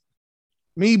that mug?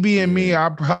 Me being me, I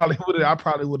probably would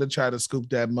have tried to scoop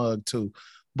that mug too.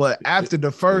 But after the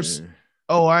first,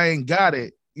 I ain't got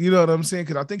it. You know what I'm saying?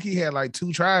 Because I think he had like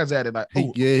 2 tries at it. Like,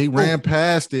 he ran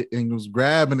past it and was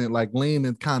grabbing it, like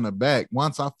leaning kind of back.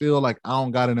 Once I feel like I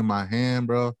don't got it in my hand,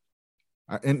 bro.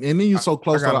 And then you're so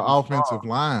close to the offensive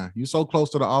line. You're so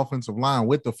close to the offensive line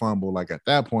with the fumble. Like, at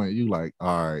that point, you like,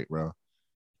 all right, bro.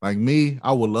 Like me,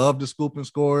 I would love to scoop and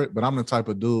score it, but I'm the type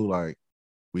of dude, like,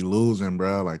 we losing,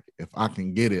 bro. Like, if I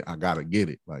can get it, I gotta get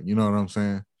it. Like, you know what I'm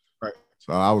saying? Right.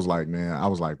 So I was like,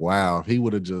 wow, if he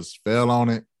would have just fell on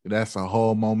it, that's a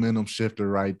whole momentum shifter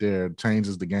right there. It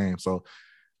changes the game. So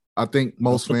I think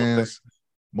most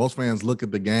fans look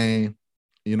at the game,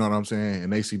 you know what I'm saying,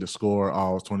 and they see the score.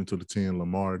 Oh, it's 22-10.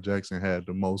 Lamar Jackson had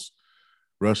the most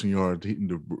rushing yards.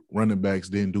 The running backs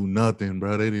didn't do nothing,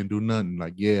 bro. They didn't do nothing.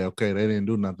 Like, yeah, okay, they didn't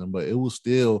do nothing, but it was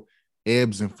still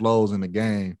ebbs and flows in the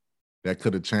game that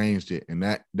could have changed it. And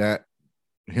that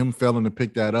him failing to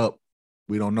pick that up,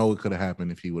 we don't know what could have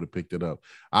happened if he would have picked it up.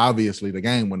 Obviously, the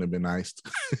game wouldn't have been nice,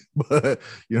 but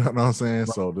you know what I'm saying?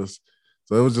 So it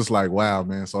was just like, wow,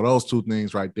 man. So those 2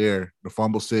 things right there, the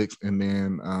fumble six and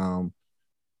then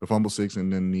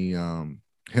the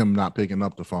him not picking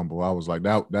up the fumble. I was like,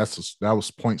 that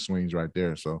was point swings right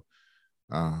there. So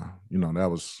you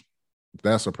know,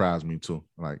 that surprised me too.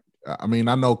 Like, I mean,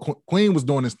 I know Queen was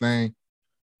doing his thing,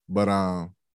 but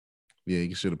yeah,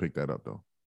 he should have picked that up though.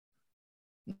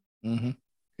 Mm-hmm.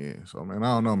 Yeah, so man,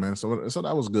 I don't know, man. So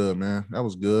that was good, man. That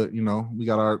was good. You know, we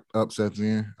got our upsets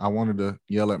in. I wanted to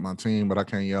yell at my team, but I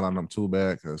can't yell at them too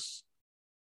bad because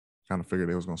kind of figured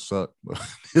they was gonna suck. But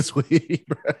this week,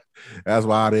 bro, that's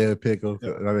why I didn't pick them. I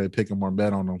didn't pick them or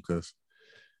bet on them because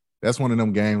that's one of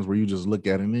them games where you just look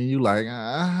at it and then you like,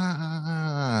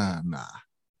 nah.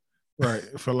 Right.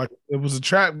 I felt like it was a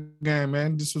trap game,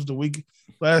 man. This was the week.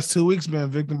 Last 2 weeks been a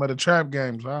victim of the trap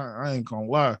games. I ain't gonna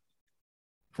lie.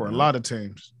 For a lot of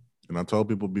teams. And I told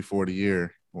people before the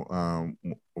year, when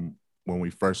we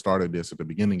first started this at the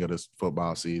beginning of this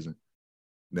football season,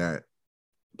 that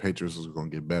Patriots was going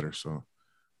to get better. So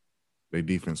their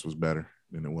defense was better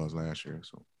than it was last year.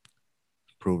 So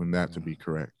proving that to be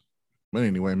correct. But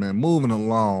anyway, man, moving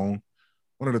along,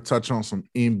 wanted to touch on some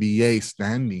NBA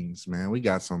standings, man. We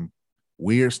got some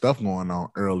weird stuff going on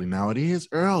early. Now, it is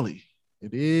early.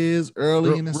 It is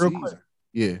early in the season. Quick.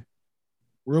 Yeah.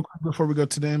 Real quick before we go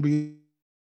to the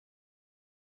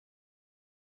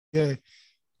NBA,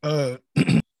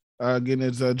 getting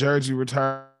his jersey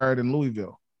retired in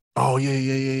Louisville. Oh,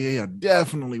 yeah.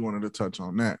 Definitely wanted to touch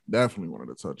on that.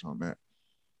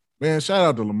 Man, shout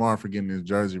out to Lamar for getting his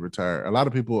jersey retired. A lot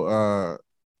of people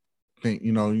think,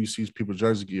 you know, you see people's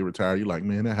jersey get retired, you're like,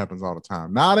 man, that happens all the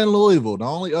time. Not in Louisville. The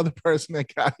only other person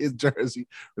that got his jersey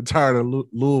retired in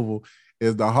Louisville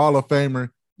is the Hall of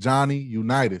Famer Johnny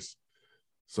Unitas.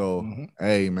 So,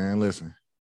 hey, man, listen.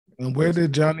 And where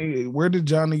did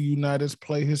Johnny Unitas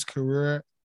play his career at?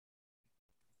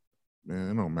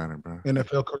 Man, it don't matter, bro.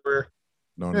 NFL career?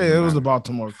 It was the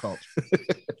Baltimore Colts.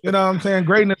 You know what I'm saying?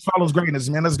 Greatness follows greatness,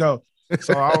 man. Let's go.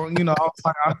 So, I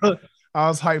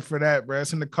was hyped for that, bro.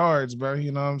 It's in the cards, bro.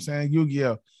 You know what I'm saying?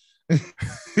 Yu-Gi-Oh.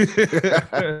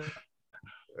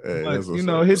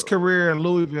 But, his career in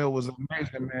Louisville was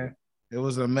amazing, man. It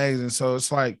was amazing. So,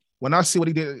 it's like, when I see what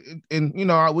he did, and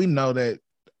we know that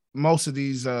most of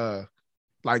these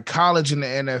like college and the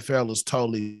NFL is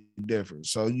totally different.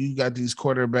 So you got these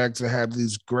quarterbacks that have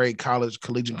these great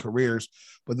collegiate careers,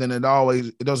 but then it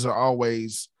doesn't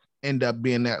always end up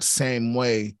being that same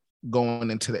way going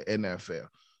into the NFL.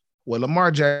 Well,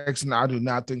 Lamar Jackson, I do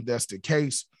not think that's the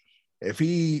case. If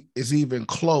he is even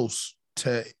close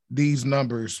to these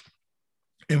numbers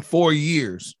in 4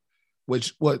 years,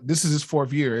 this is his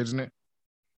 4th year, isn't it?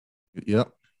 Yep.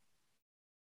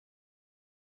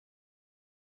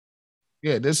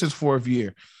 Yeah, this is 4th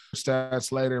year.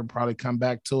 Stats later and probably come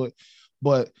back to it.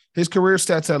 But his career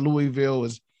stats at Louisville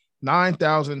is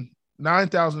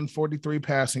 9,043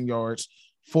 passing yards,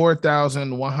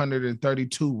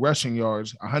 4,132 rushing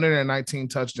yards, 119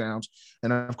 touchdowns.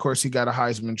 And of course, he got a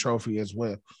Heisman Trophy as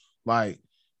well. Like,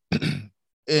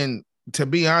 and to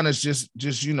be honest, just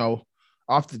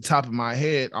off the top of my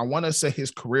head, I want to say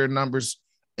his career numbers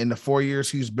in the 4 years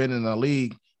he's been in the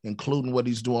league, including what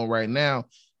he's doing right now,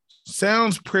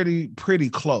 sounds pretty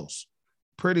close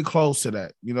to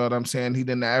that. You know what I'm saying? He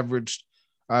didn't average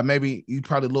maybe he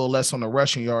probably a little less on the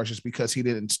rushing yards just because he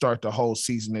didn't start the whole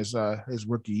season his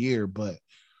rookie year, but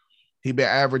he been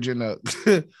averaging a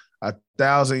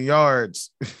 1,000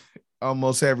 yards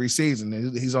almost every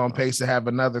season. He's on pace to have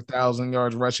another 1,000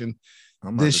 yards rushing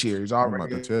this year. He's already,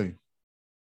 I'm about to tell you.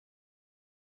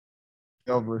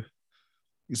 Over.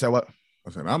 You said what? I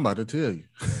said, I'm about to tell you.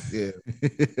 Yeah.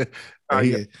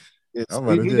 Yeah. He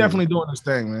definitely doing his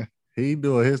thing, man. He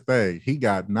doing his thing. He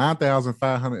got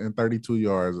 9,532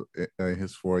 yards in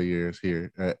his 4 years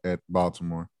here at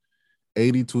Baltimore,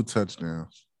 82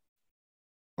 touchdowns,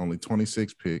 only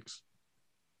 26 picks.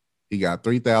 He got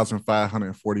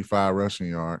 3,545 rushing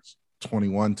yards,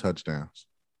 21 touchdowns.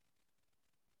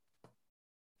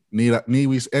 Not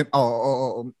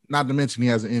to mention he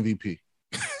has an MVP.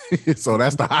 So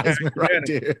that's the Heisman right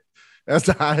there. That's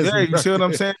the Heisman. Yeah, you see what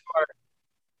I'm saying?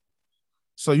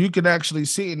 So you can actually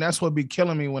see, and that's what be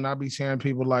killing me when I be hearing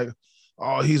people like,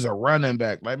 oh, he's a running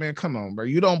back. Like, man, come on, bro.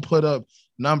 You don't put up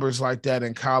numbers like that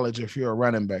in college if you're a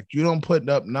running back. You don't put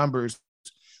up numbers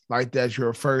like that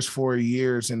your first 4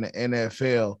 years in the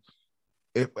NFL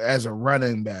as a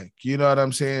running back. You know what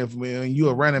I'm saying? When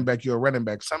you're a running back, you're a running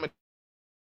back. Some of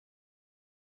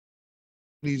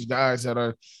these guys that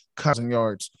are cousin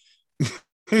yards,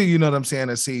 you know what I'm saying,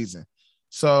 a season.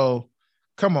 So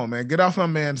come on, man, get off my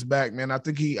man's back, man. I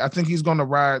think he's gonna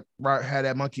ride have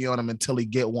that monkey on him until he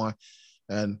get one.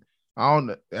 And I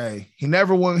don't. Hey, he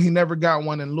never got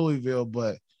one in Louisville,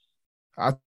 but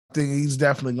I think he's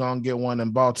definitely gonna get one in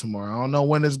Baltimore. I don't know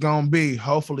when it's gonna be.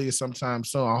 Hopefully, it's sometime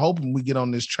soon. I'm hoping we get on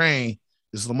this train,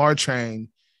 this Lamar train.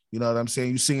 You know what I'm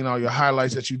saying? You've seen all your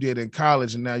highlights that you did in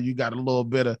college, and now you got a little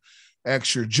bit of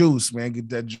extra juice, man. Get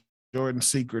that Jordan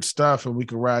secret stuff, and we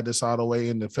can ride this all the way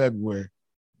into February.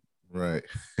 Right.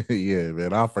 Yeah,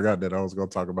 man. I forgot that I was going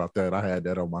to talk about that. I had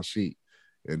that on my sheet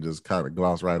and just kind of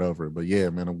glossed right over it. But yeah,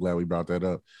 man, I'm glad we brought that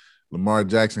up. Lamar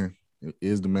Jackson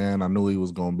is the man. I knew he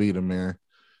was going to be the man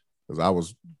because I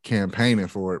was campaigning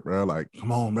for it, bro. Like,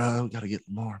 come on, bro. We got to get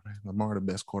Lamar, man. Lamar, the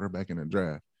best quarterback in the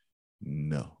draft.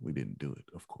 No, we didn't do it,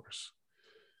 of course.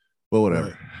 But whatever.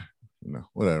 Right. You know,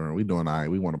 whatever. We doing all right.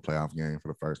 We won a playoff game for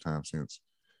the first time since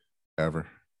ever.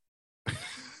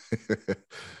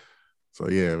 So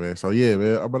yeah, man.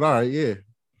 But all right, yeah.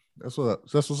 That's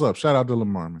what's up. Shout out to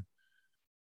Lamar,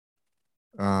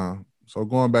 man. So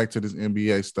going back to this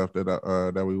NBA stuff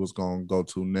that we was gonna go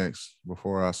to next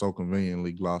before I so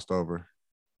conveniently glossed over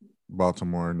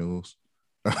Baltimore news.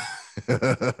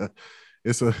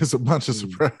 It's a bunch of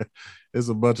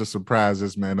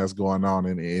surprises, man, that's going on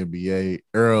in the NBA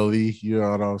early. You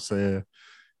know what I'm saying?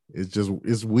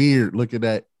 It's weird looking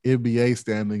at NBA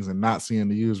standings and not seeing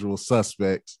the usual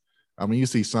suspects. I mean, you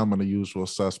see some of the usual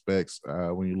suspects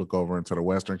when you look over into the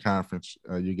Western Conference.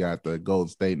 You got the Golden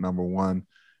State number 1,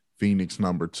 Phoenix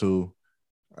number 2,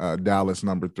 Dallas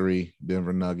number 3,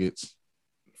 Denver Nuggets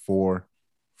 4,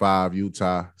 5,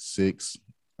 Utah 6,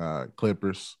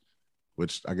 Clippers,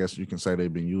 which I guess you can say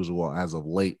they've been usual as of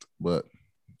late, but,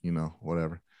 you know,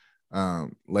 whatever.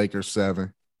 Lakers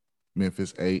 7,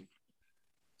 Memphis 8.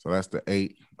 So that's the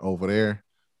 8 over there.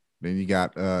 Then you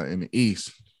got in the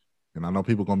East, and I know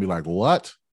people are going to be like,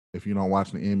 what? If you don't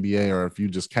watch the NBA or if you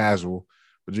just casual,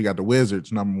 but you got the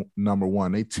Wizards number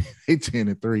 1. They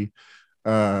 10-3.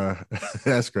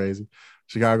 That's crazy.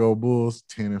 Chicago Bulls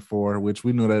 10-4, which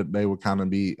we knew that they would kind of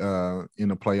be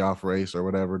in a playoff race or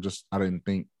whatever. Just I didn't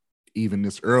think even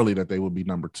this early that they would be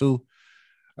number 2.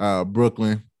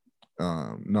 Brooklyn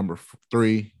number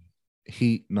 3.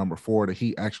 Heat number 4. The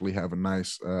Heat actually have a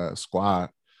nice squad,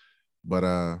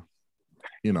 but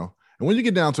you know, And when you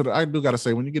get down to I do got to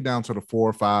say, when you get down to the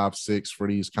 4, 5, 6 for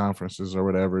these conferences or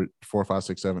whatever, 4, 5,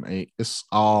 6, 7, 8, it's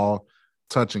all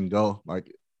touch and go.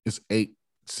 Like it's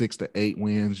 6 to 8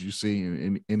 wins you see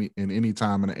in any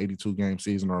time in an 82 game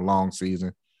season or a long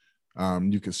season.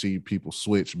 You can see people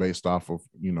switch based off of,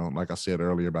 like I said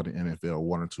earlier about the NFL,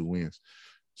 1 or 2 wins.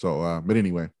 So, but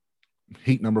anyway,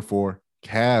 Heat number 4,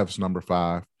 Cavs number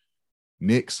 5,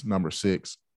 Knicks number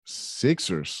 6,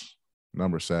 Sixers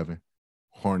number 7,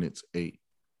 Hornets 8.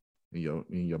 In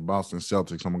your Boston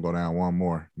Celtics, I'm gonna go down one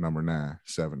more, number 9,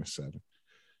 7-7.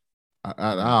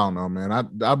 I don't know, man.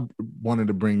 I wanted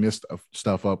to bring this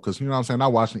stuff up because, you know what I'm saying, I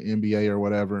watch the NBA or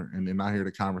whatever, and then I hear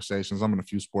the conversations. I'm in a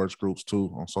few sports groups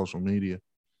too on social media,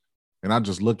 and I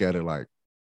just look at it like,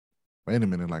 wait a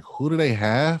minute, like who do they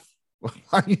have?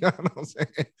 You know what I'm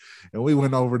saying? And we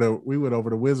went over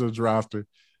the Wizards roster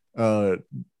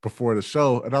before the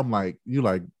show, and I'm like,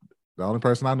 the only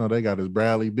person I know they got is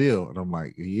Bradley Beal, and I'm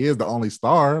like, he is the only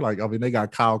star. Like, I mean, they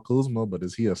got Kyle Kuzma, but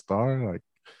is he a star? Like,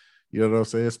 you know what I'm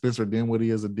saying? Spencer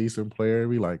Dinwiddie is a decent player.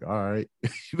 We like, all right,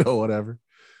 whatever.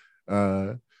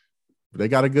 They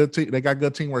got a good team. They got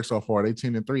good teamwork so far. They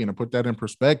 10-3, and to put that in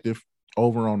perspective,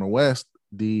 over on the West,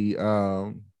 the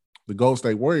Golden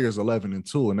State Warriors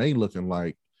 11-2, and they looking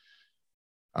like,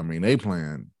 I mean, they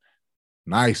playing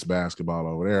nice basketball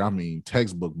over there. I mean,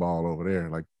 textbook ball over there.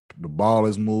 Like the ball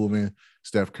is moving.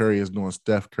 Steph Curry is doing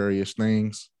Steph Curry-ish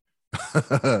things.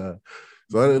 So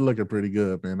they're looking pretty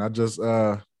good, man. I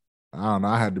don't know.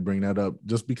 I had to bring that up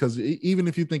just because even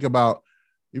if you think about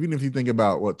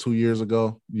what 2 years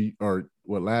ago or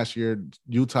what last year,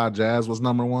 Utah Jazz was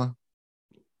number 1.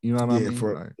 You know what I mean?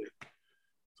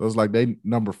 So it's like they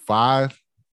number 5,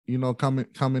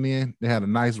 coming in. They had a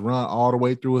nice run all the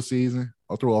way through a season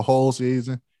or through a whole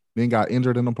season, then got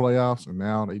injured in the playoffs, and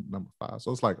now they number 5.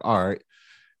 So it's like, all right,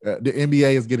 the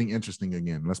NBA is getting interesting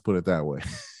again. Let's put it that way.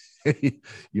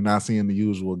 You're not seeing the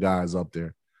usual guys up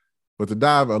there. But to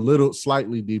dive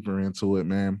slightly deeper into it,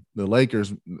 man, the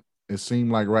Lakers, it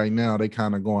seemed like right now they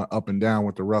kind of going up and down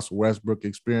with the Russell Westbrook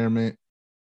experiment.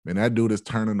 And that dude is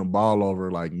turning the ball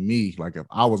over like me. Like if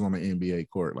I was on the NBA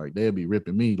court, like they'd be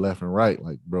ripping me left and right.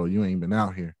 Like, bro, you ain't been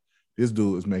out here. This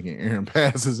dude is making errant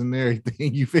passes and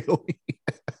everything. You feel me?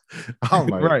 I'm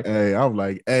like, right.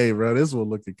 Hey, bro, this one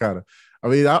looking kind of. I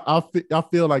mean, I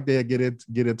feel like they'll get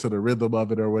into the rhythm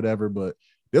of it or whatever. But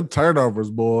them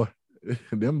turnovers, boy.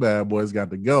 Them bad boys got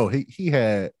to go. He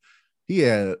had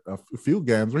a few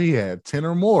games where he had 10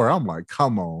 or more. I'm like,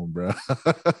 come on, bro.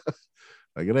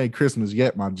 Like it ain't Christmas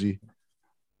yet, my G.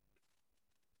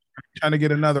 Trying to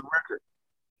get another record.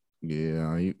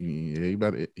 Yeah, he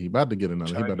about to get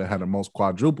another. He about to have the most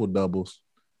quadruple doubles.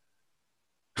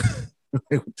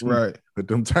 Right. With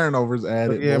them turnovers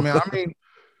added. Yeah, man. I mean,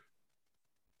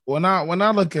 when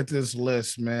I look at this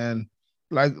list, man,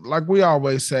 like we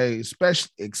always say,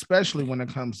 especially when it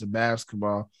comes to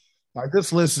basketball, like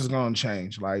this list is going to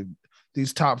change. Like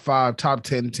these top 5, top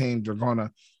 10 teams are going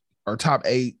to, or top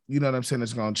 8, you know what I'm saying?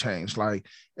 It's going to change. Like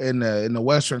in the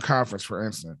Western Conference, for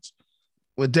instance,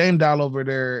 with Dame Doll over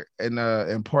there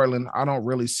in Portland, I don't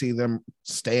really see them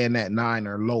staying at 9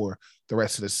 or lower the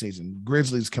rest of the season.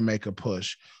 Grizzlies can make a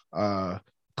push.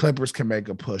 Clippers can make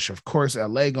a push. Of course,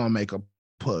 LA going to make a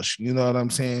push. You know what I'm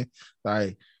saying?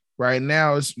 Like, right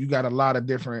now, you got a lot of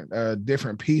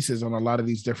different pieces on a lot of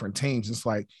these different teams. It's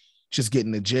like just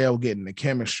getting the gel, getting the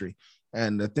chemistry.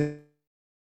 And the thing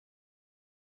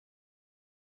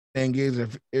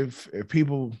is, if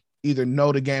people either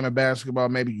know the game of basketball,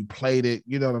 maybe you played it,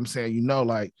 you know what I'm saying?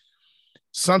 Like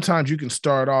sometimes you can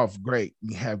start off great,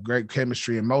 you have great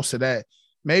chemistry, and most of that,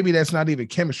 maybe that's not even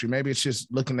chemistry. Maybe it's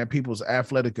just looking at people's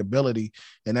athletic ability,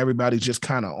 and everybody's just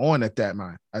kind of on at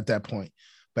that point.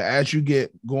 But as you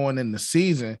get going in the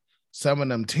season, some of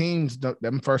them teams,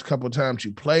 them first couple of times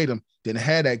you played them, didn't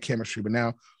have that chemistry. But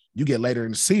now you get later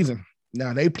in the season,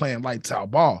 now they playing lights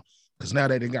out ball because now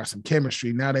they done got some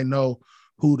chemistry. Now they know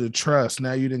who to trust.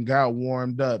 Now you done got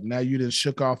warmed up. Now you done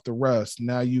shook off the rust.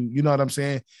 Now you know what I'm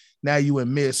saying? Now you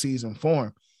in mid-season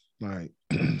form. Like,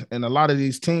 and a lot of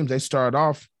these teams, they start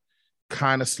off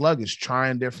kind of sluggish,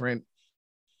 trying different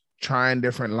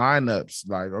lineups.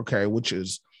 Like, okay, which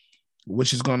is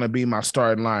going to be my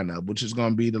starting lineup, which is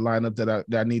going to be the lineup that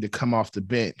I need to come off the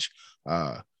bench.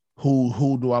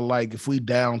 Who do I like if we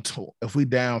down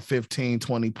 15,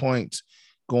 20 points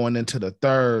going into the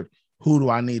third? Who do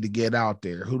I need to get out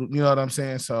there? You know what I'm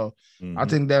saying? So I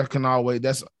think that's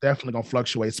definitely going to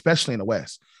fluctuate, especially in the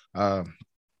West.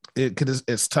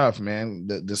 It's tough, man.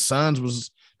 The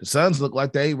Suns the Suns look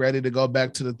like they ready to go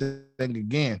back to the thing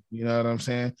again. You know what I'm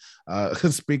saying?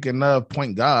 Speaking of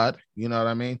point guard, you know what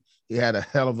I mean? He had a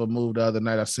hell of a move the other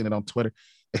night. I seen it on Twitter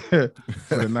for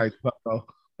the night.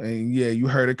 And yeah, you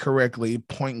heard it correctly.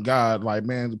 Point guard, like,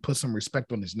 man, put some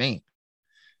respect on his name.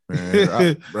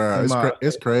 Man,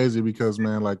 it's crazy because,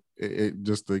 man, like it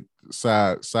just a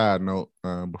side note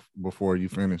before you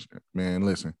finish, man.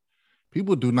 Listen,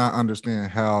 people do not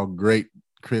understand how great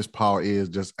Chris Paul is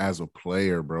just as a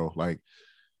player, bro. Like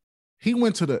he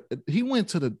went to the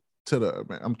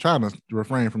man, I'm trying to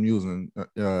refrain from using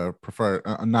not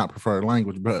preferred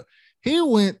language, but he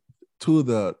went to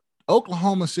the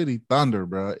Oklahoma City Thunder,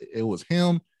 bro. It was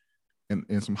him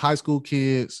and some high school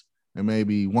kids and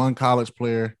maybe one college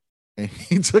player. And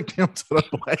he took them to the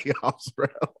playoffs, bro.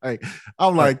 Like,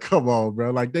 I'm like, come on,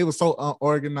 bro. Like, they were so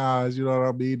unorganized, you know what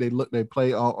I mean? They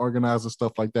play unorganized and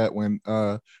stuff like that when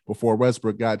before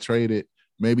Westbrook got traded.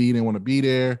 Maybe he didn't want to be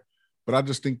there, but I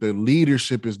just think the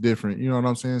leadership is different. You know what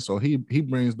I'm saying? So he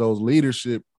brings those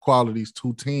leadership qualities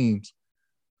to teams.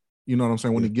 You know what I'm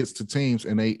saying? When he gets to teams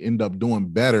and they end up doing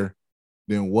better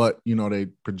than what, you know, they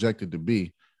projected to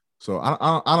be. So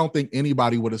I don't think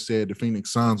anybody would have said the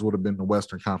Phoenix Suns would have been the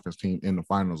Western Conference team in the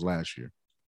finals last year.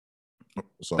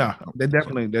 So no, they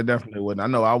definitely wouldn't. I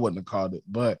know I wouldn't have called it,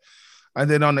 but and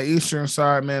then on the Eastern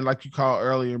side, man, like you called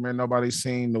earlier, man, nobody's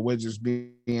seen the Wizards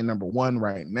being number one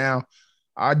right now.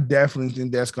 I definitely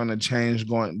think that's going to change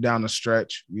going down the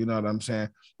stretch. You know what I'm saying?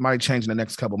 Might change in the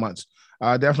next couple months.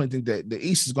 I definitely think that the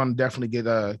East is going to definitely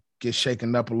get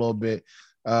shaken up a little bit.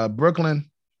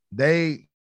 Brooklyn,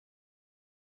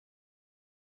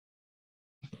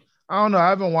 I don't know. I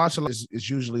haven't watched it. It's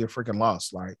usually a freaking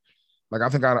loss. Like I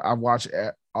think I watched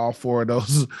all four of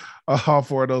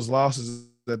those losses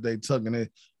that they took, and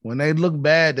when they look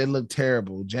bad, they look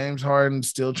terrible. James Harden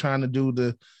still trying to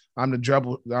do I'm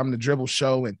the dribble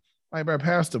show, and like, bro,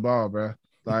 pass the ball, bro.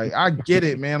 Like, I get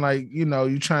it, man. Like, you know,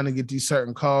 you trying to get these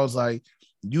certain calls. Like,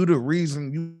 you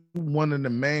one of the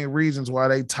main reasons why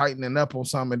they tightening up on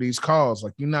some of these calls.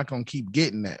 Like, you're not gonna keep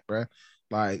getting that, bro.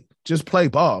 Like, just play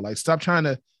ball. Like, stop trying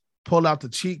to pull out the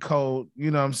cheat code,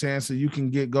 you know what I'm saying, so you can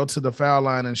go to the foul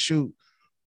line and shoot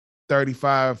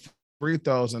 35 free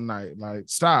throws a night. Like,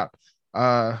 stop.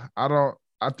 I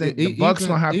think the Bucks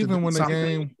don't have to do when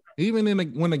something.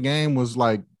 When the game was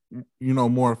like, you know,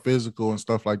 more physical and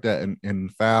stuff like that,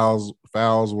 and fouls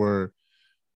were,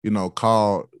 you know,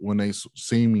 called when they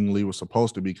seemingly were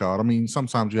supposed to be called. I mean,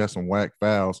 sometimes you have some whack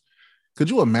fouls. Could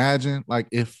you imagine, like,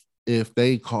 if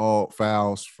they called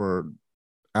fouls for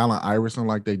Allen Iverson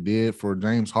like they did for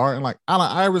James Harden? Like,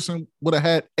 Allen Iverson would have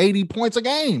had 80 points a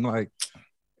game. Like,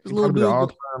 this little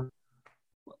dude,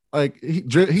 like he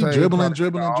dribbling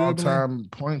all-time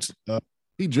points.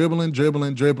 He dribbling,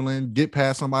 get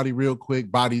past somebody real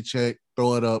quick, body check,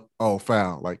 throw it up, oh,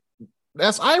 foul. Like,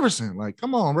 that's Iverson. Like,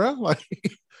 come on, bro. Like,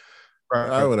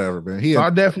 right. Whatever, man.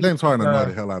 James Harden annoyed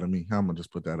the hell out of me. I'm gonna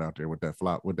just put that out there with that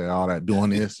flop, with that all that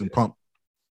doing this and pump.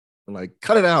 Like,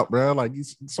 cut it out, bro. Like,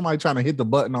 somebody trying to hit the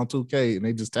button on 2K and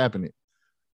they just tapping it.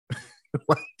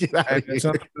 Like, get out of here.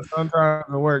 Sometimes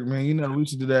it work, man. You know, we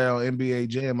used to do that on NBA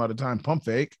Jam all the time, pump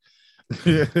fake.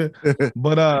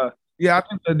 But yeah, I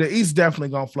think the East definitely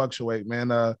gonna fluctuate,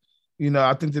 man. You know,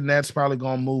 I think the Nets probably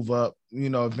gonna move up, you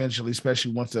know, eventually,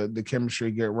 especially once the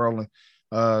chemistry get rolling.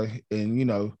 And you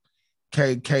know,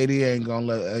 KD ain't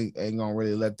gonna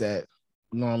really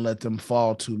let them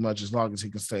fall too much as long as he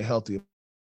can stay healthy.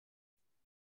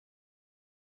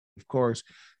 Of course,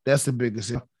 that's the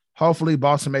biggest. Hopefully,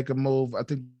 Boston make a move. I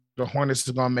think the Hornets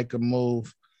is gonna make a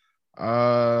move.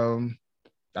 I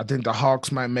think the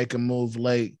Hawks might make a move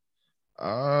late.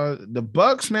 The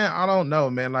Bucks, man, I don't know,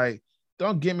 man. Like,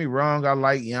 don't get me wrong, I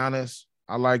like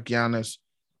Giannis,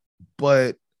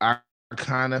 but I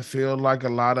kind of feel like a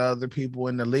lot of other people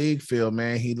in the league feel,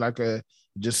 man. He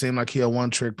just seemed like he a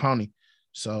one-trick pony.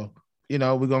 So, you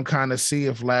know, we're gonna kind of see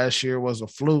if last year was a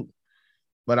fluke.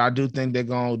 But I do think they're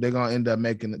gonna end up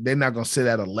making it. They're not gonna sit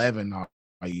at 11 all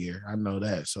year. I know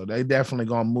that. So they definitely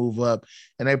gonna move up,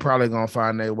 and they probably gonna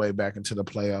find their way back into the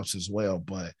playoffs as well.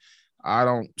 But I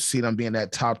don't see them being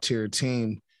that top tier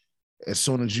team as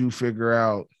soon as you figure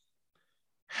out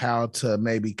how to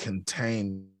maybe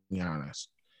contain Giannis.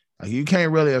 Like, you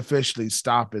can't really officially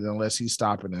stop it unless he's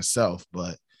stopping himself.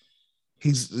 But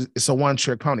it's a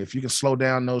one-trick pony. If you can slow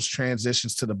down those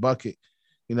transitions to the bucket,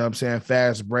 you know what I'm saying,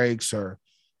 fast breaks or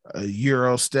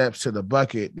Euro steps to the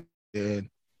bucket, and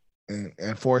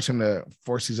force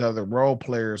these other role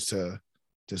players to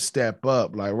step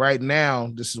up. Like, right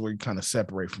now, this is where you kind of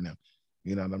separate from them.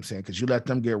 You know what I'm saying? Because you let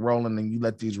them get rolling and you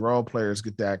let these role players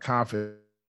get that confidence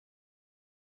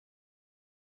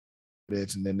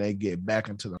it, and then they get back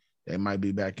into they might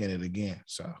be back in it again.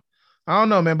 So I don't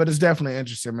know, man, but it's definitely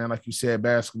interesting, man. Like you said,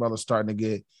 basketball is starting to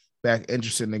get back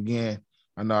interesting again.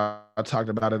 I know I talked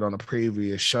about it on a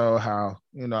previous show, how,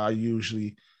 I used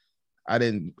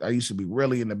to be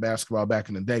really into basketball back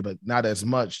in the day, but not as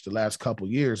much the last couple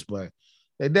years. But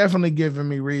they definitely giving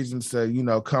me reasons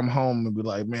to, come home and be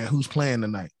like, man, who's playing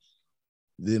tonight?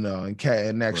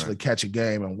 And actually catch a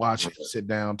game and watch it, sit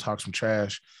down, talk some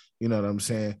trash. You know what I'm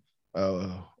saying?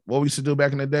 What we used to do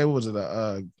back in the day, what was it?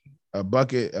 A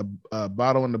bucket, a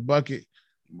bottle in the bucket.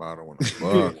 Bottle in the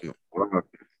bucket.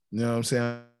 You know what I'm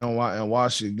saying? And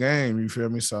watch the game. You feel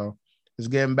me? So it's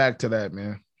getting back to that,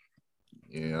 man.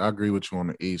 Yeah, I agree with you on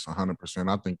the East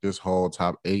 100%. I think this whole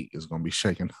top 8 is going to be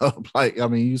shaken up.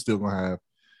 You still going to have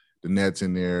the Nets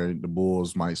in there. The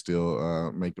Bulls might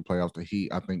still make the playoffs. The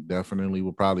Heat, I think, definitely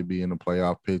will probably be in the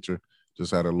playoff picture,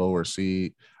 just at a lower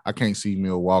seed. I can't see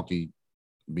Milwaukee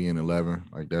being 11.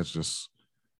 That's just –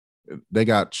 they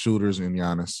got shooters in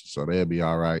Giannis, so they'll be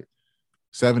all right.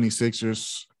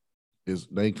 76ers is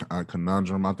they a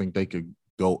conundrum. I think they could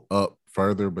go up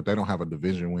further, but they don't have a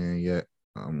division win yet.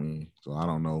 So I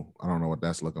don't know. I don't know what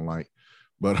that's looking like,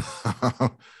 but I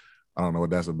don't know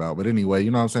what that's about. But anyway,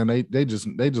 you know what I'm saying?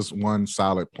 They just one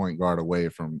solid point guard away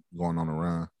from going on a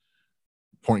run.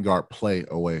 Point guard play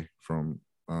away from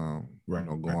going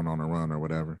on a run or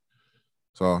whatever.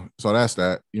 So that's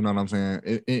that. You know what I'm saying?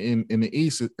 In the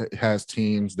East, it has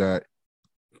teams that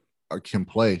can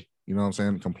play. You know what I'm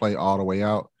saying? Can play all the way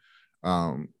out.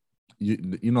 The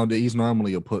East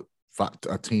normally will put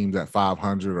a teams at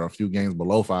 500 or a few games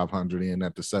below 500 in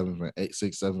at the 7th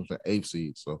and 8th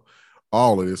seed. So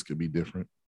all of this could be different.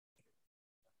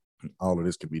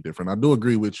 I do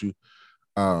agree with you,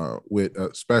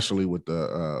 especially with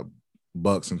the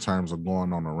Bucks in terms of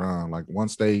going on a run.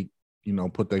 Once they,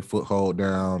 put their foothold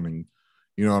down, and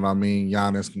you know what I mean,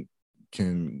 Giannis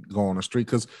can go on a streak.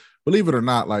 Because believe it or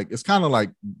not, it's kind of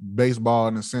like baseball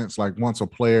in a sense. Once a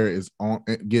player is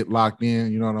get locked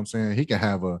in, you know what I'm saying, he can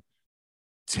have a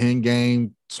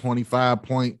 10-game,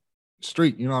 25-point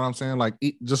streak. You know what I'm saying?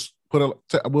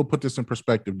 We'll put this in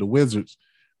perspective. The Wizards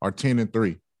are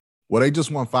 10-3. Well, they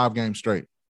just won 5 games straight.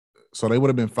 So they would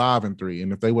have been 5-3.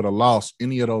 And if they would have lost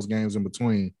any of those games in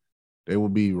between, they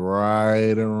would be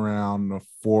right around the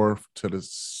 4th to the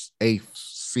 8th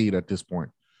seed at this point.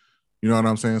 You know what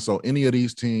I'm saying? So any of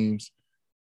these teams,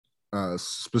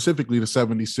 specifically the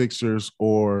 76ers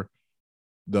or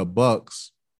the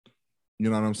Bucks, you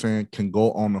know what I'm saying, can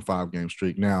go on a 5-game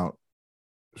streak. Now,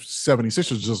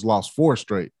 76ers just lost 4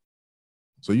 straight.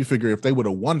 So you figure if they would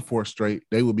have won 4 straight,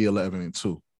 they would be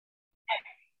 11-2.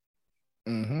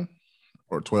 Mm-hmm.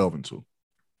 Or 12-2.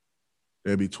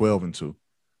 They'd be 12-2.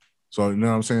 So, you know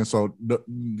what I'm saying? So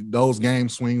those game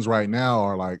swings right now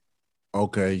are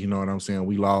okay, you know what I'm saying?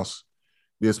 We lost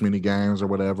this many games or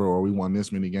whatever, or we won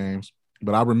this many games.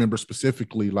 But I remember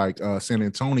specifically San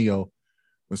Antonio,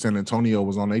 when San Antonio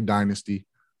was on a dynasty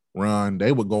run,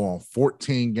 they would go on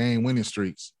 14-game winning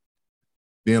streaks,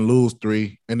 then lose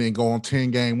 3, and then go on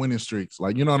 10-game winning streaks.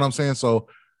 You know what I'm saying? So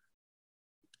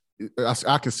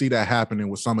I can see that happening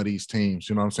with some of these teams.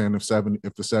 You know what I'm saying?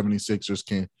 If the 76ers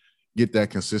can get that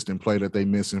consistent play that they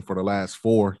missing for the last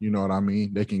 4, you know what I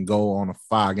mean? They can go on a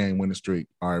 5-game winning streak.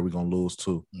 All right, we're going to lose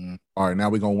 2. Mm. All right, now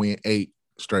we're going to win 8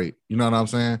 straight. You know what I'm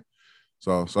saying?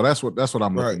 So that's what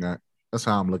I'm looking at. That's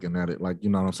how I'm looking at it. You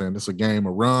know what I'm saying? It's a game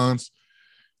of runs,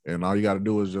 and all you got to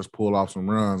do is just pull off some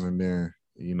runs, and then,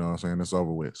 you know what I'm saying, it's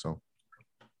over with. So,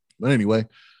 but anyway,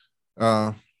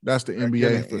 that's the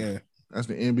NBA. That's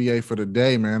the NBA for the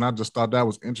day, man. I just thought that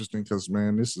was interesting because,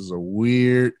 man, this is a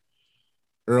weird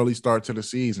early start to the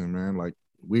season, man.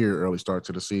 Weird early start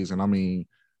to the season. I mean,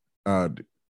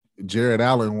 Jared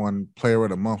Allen won Player of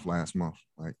the Month last month.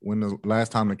 When the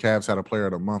last time the Cavs had a Player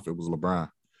of the Month, it was LeBron.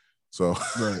 So,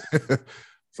 right.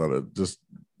 So just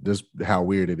how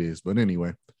weird it is. But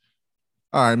anyway,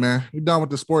 all right, man. We're done with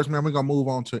the sports, man. We're gonna move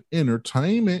on to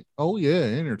entertainment. Oh yeah,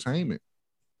 entertainment.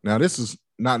 Now this is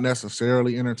not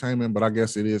necessarily entertainment, but I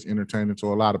guess it is entertaining to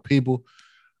a lot of people.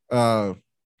 Man,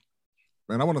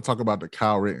 I want to talk about the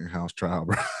Kyle Rittenhouse trial,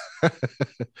 bro.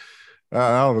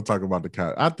 I want to talk about the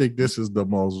Kyle. I think this is the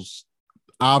most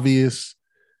obvious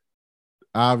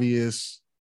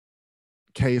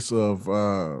case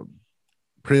of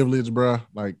privilege, bro.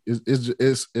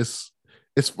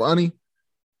 It's funny.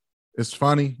 It's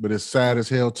funny, but it's sad as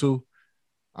hell too.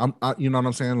 You know what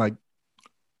I'm saying?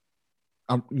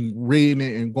 I'm reading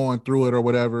it and going through it or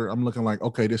whatever. I'm looking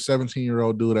okay, this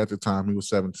 17-year-old dude at the time, he was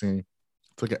 17,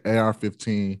 took an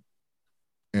AR-15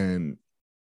 and,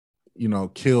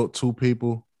 killed 2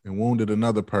 people and wounded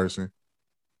another person.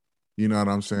 You know what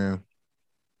I'm saying?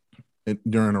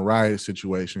 during a riot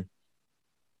situation,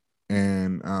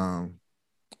 and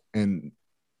and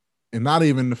not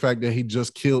even the fact that he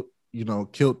just killed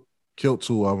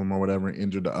two of them or whatever and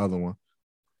injured the other one.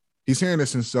 He's saying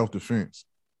this in self-defense.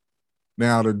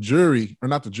 Now the judge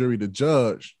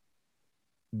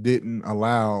didn't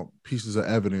allow pieces of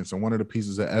evidence, and one of the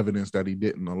pieces of evidence that he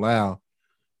didn't allow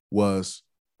was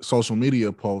social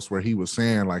media posts where he was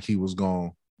saying like he was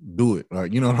gonna do it.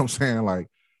 Like, you know what I'm saying? Like,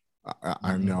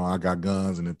 I know I got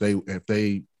guns, and if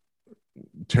they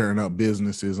tearing up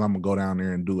businesses, I'm gonna go down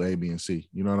there and do A, B, and C.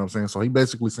 You know what I'm saying? So he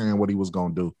basically saying what he was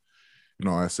gonna do,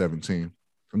 at 17.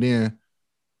 And then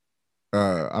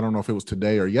I don't know if it was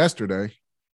today or yesterday.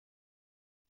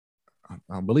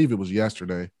 I believe it was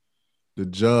yesterday. The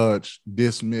judge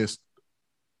dismissed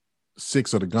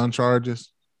 6 of the gun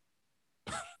charges.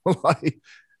 Like,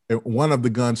 one of the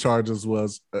gun charges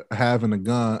was having a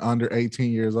gun under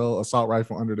 18 years old, assault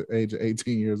rifle under the age of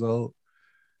 18 years old.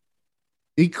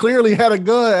 He clearly had a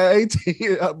gun at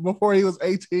 18 before he was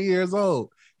 18 years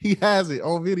old. He has it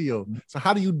on video. So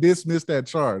how do you dismiss that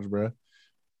charge, bro?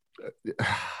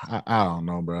 I don't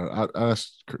know, bro.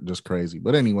 That's just crazy.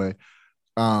 But anyway,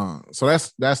 so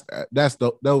that's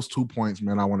those 2 points,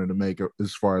 man, I wanted to make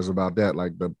as far as about that,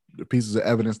 like the pieces of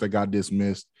evidence that got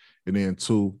dismissed, and then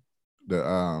 2,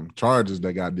 the charges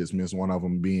that got dismissed. One of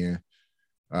them being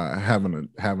having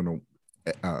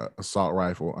a assault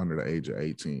rifle under the age of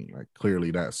 18. Like,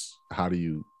 clearly, that's how do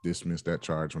you dismiss that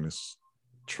charge when it's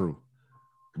true?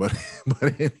 But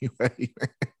anyway,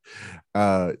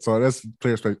 so that's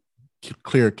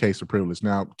clear case of privilege.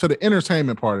 Now, to the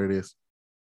entertainment part of this,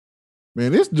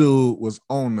 man, this dude was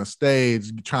on the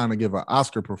stage trying to give an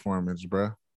Oscar performance,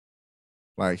 bro.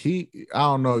 Like, I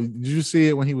don't know. Did you see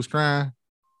it when he was crying?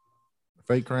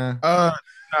 Fake crying? No,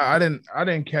 I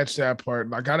didn't catch that part.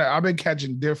 Like, I've been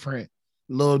catching different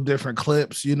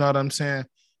clips. You know what I'm saying?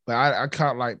 But I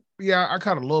caught I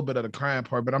caught a little bit of the crying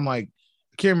part. But I'm like,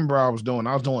 I can't remember what I was doing.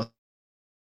 I was doing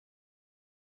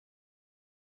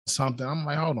something. I'm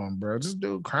like, hold on, bro. This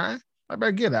dude crying? I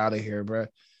better get out of here, bro.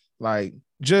 Like,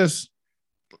 just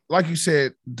like you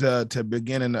said, in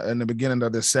the beginning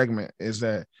of this segment, is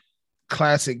that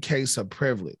classic case of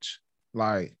privilege.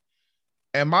 Like,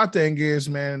 and my thing is,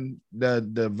 man,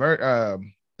 the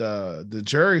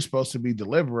jury's supposed to be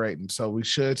deliberating, so we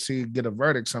should get a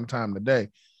verdict sometime today.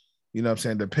 You know what I'm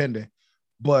saying? Depending,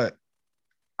 but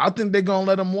I think they're gonna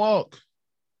let him walk.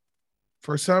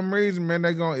 For some reason, man,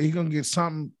 he's gonna get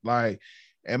something like.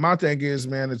 And my thing is,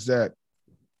 man, is that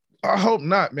I hope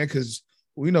not, man, because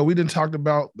we didn't talk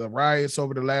about the riots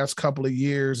over the last couple of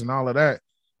years and all of that.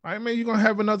 I mean, you're gonna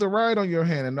have another riot on your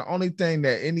hand, and the only thing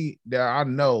that I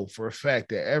know for a fact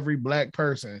that every black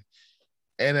person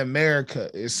in America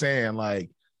is saying,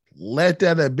 like, let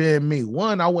that have been me.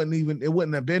 One, it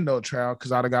wouldn't have been no trial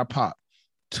because I'd have got popped.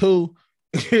 2,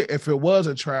 if it was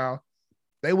a trial,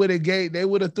 they would have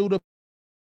threw the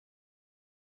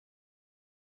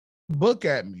book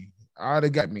at me. I'd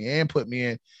have got me and put me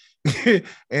in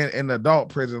in adult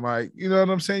prison. Like, you know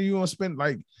what I'm saying? You want to spend,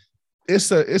 like,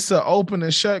 it's a open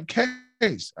and shut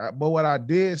case. But what I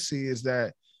did see is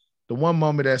that the one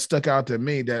moment that stuck out to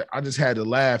me that I just had to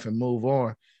laugh and move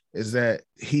on is that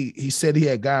he said he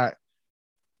had got,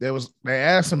 they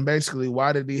asked him basically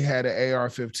why did he had an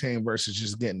AR-15 versus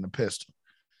just getting a pistol.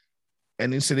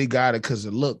 And he said he got it because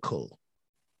it looked cool.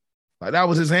 Like, that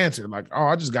was his answer. Like, oh,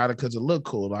 I just got it because it looked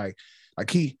cool. Like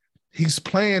he's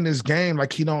playing this game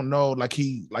like he don't know, like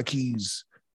he's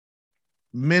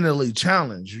mentally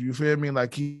challenged. You feel me?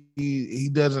 Like he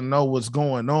doesn't know what's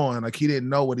going on. Like, he didn't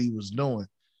know what he was doing.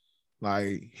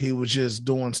 Like, he was just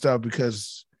doing stuff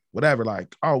because whatever.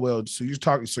 Like, oh well, so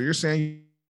you're saying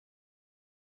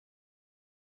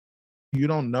you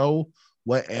don't know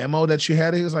what ammo that you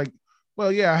had? He was like,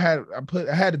 well, yeah, I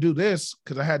had to do this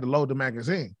because I had to load the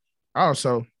magazine.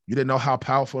 Also, you didn't know how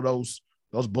powerful those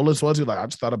bullets was. You're like, I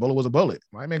just thought a bullet was a bullet.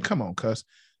 Like, man, come on, cuz.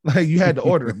 Like, you had to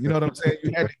order them. You know what I'm saying?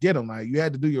 You had to get them. Like, you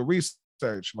had to do your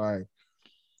research. Like,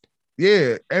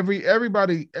 yeah, every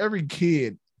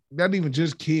kid, not even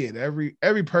just kid,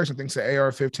 every person thinks the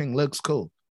AR-15 looks cool.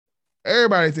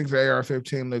 Everybody thinks the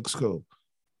AR-15 looks cool.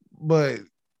 But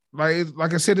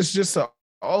like I said, it's just an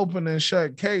open and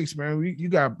shut case, man.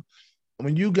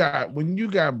 When you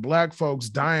got black folks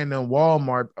dying in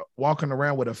Walmart walking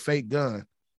around with a fake gun,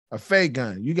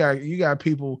 you got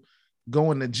people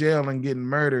going to jail and getting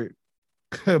murdered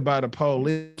by the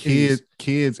police.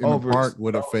 Kids in the park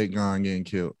with a fake gun getting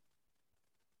killed.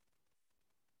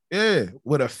 Yeah,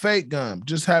 with a fake gun,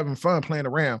 just having fun playing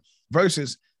around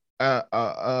versus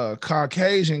a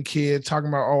Caucasian kid talking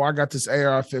about, oh, I got this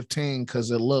AR-15 because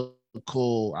it looked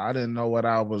cool. I didn't know what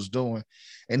I was doing.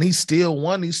 And he still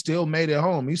won. He still made it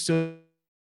home. He still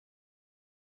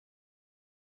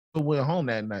went home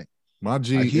that night. My Like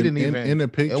G, he didn't in even, the it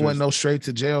wasn't pictures, no straight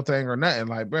to jail thing or nothing.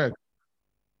 Like, bro.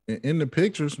 in the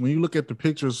pictures, when you look at the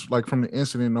pictures, like from the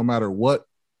incident, no matter what,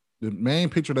 the main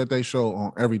picture that they show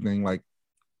on everything, like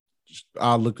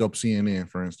I'll look up CNN,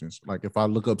 for instance. Like if I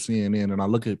look up CNN and I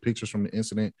look at pictures from the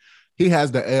incident, he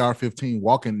has the AR-15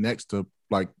 walking next to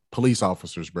like police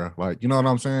officers, bro. Like, you know what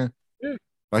I'm saying? Yeah.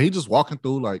 Like he just walking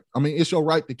through. Like, I mean, it's your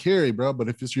right to carry, bro. But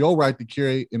if it's your right to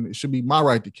carry, and it should be my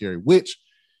right to carry, which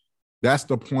that's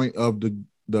the point of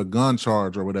the gun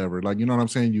charge or whatever. Like, you know what I'm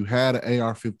saying? You had an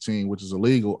AR-15, which is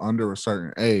illegal under a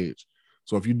certain age.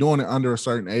 So if you're doing it under a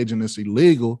certain age and it's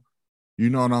illegal, you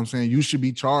know what I'm saying? You should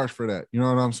be charged for that. You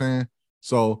know what I'm saying?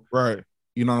 So, Right.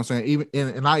 you know what I'm saying? Even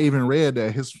and I even read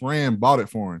that his friend bought it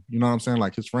for him. You know what I'm saying?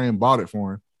 Like his friend bought it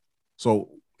for him. So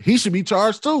he should be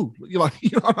charged too. You like,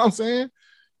 you know what I'm saying?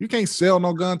 You can't sell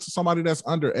no gun to somebody that's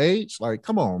underage. Like,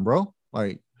 come on, bro.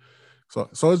 Like, so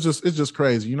it's just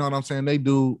crazy. You know what I'm saying? They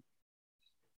do,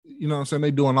 you know what I'm saying?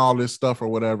 They doing all this stuff or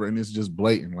whatever, and it's just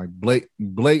blatant, like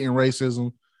blatant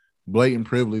racism, blatant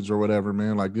privilege or whatever,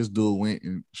 man. Like this dude went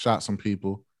and shot some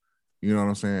people. You know what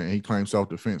I'm saying? And he claimed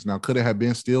self-defense. Now, could it have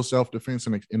been still self-defense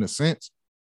in a sense?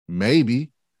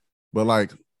 Maybe. But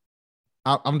like,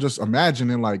 I'm just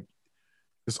imagining like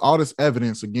it's all this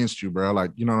evidence against you, bro.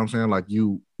 Like, you know what I'm saying? Like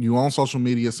you on social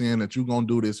media saying that you gonna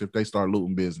do this if they start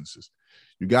looting businesses.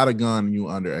 You got a gun and you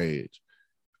underage.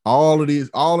 All of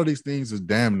these things is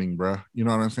damning, bro. You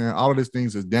know what I'm saying? All of these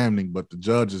things is damning, but the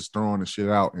judge is throwing the shit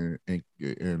out and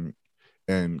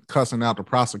cussing out the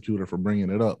prosecutor for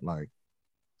bringing it up. Like,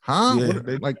 huh?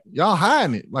 Yeah. Like y'all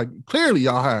hiding it. Like clearly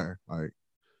y'all hiding. Like,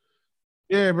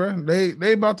 yeah, bro.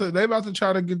 They about to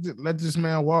try to let this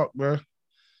man walk, bro.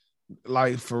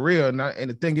 Like for real. And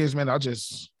the thing is, man, I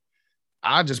just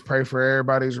pray for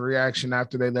everybody's reaction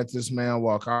after they let this man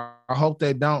walk. I hope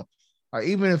they don't.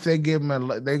 Even if they give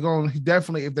him they going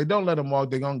definitely, if they don't let him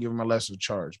walk, they're gonna give him a lesser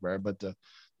charge, bro. But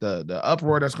the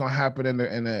uproar that's gonna happen in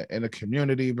the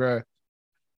community, bro.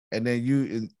 And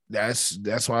then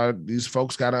that's why these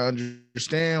folks gotta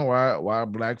understand why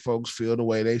Black folks feel the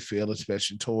way they feel,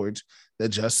 especially towards the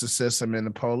justice system and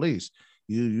the police.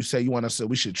 You say you want to say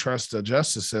we should trust the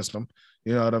justice system.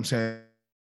 You know what I'm saying?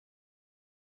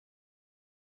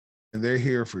 And they're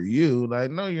here for you.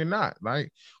 Like, no, you're not. Like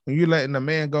when you're letting a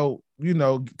man go,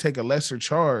 take a lesser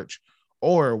charge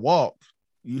or walk,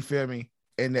 you feel me?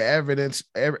 And the evidence,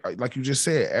 like you just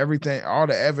said, everything, all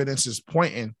the evidence is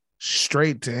pointing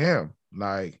straight to him.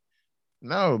 Like,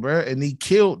 no, bro. And he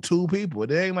killed 2 people.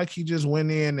 It ain't like he just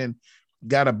went in and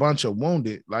got a bunch of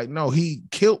wounded. Like, no, he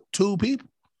killed 2 people.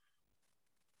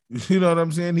 You know what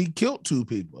I'm saying? He killed 2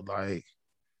 people. Like,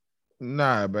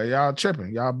 nah, bro. Y'all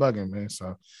tripping. Y'all bugging, man.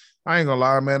 So I ain't gonna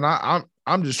lie, man.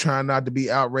 I'm just trying not to be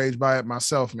outraged by it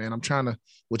myself, man. I'm trying to,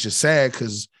 which is sad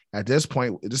because at this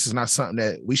point, this is not something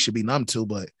that we should be numb to,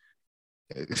 but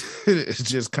it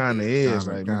just kind of is.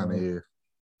 Like, kind of is.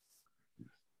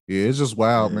 Yeah, it's just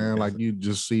wild, man. Like you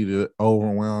just see the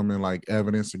overwhelming like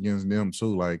evidence against them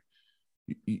too. Like,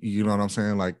 you know what I'm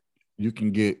saying? Like you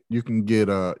can get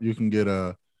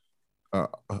a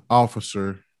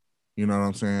officer. You know what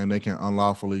I'm saying? They can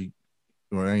unlawfully.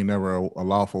 Well, it ain't never a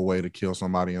lawful way to kill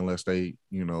somebody unless they,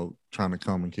 trying to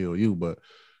come and kill you. But,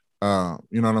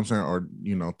 you know what I'm saying? Or,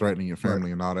 threatening your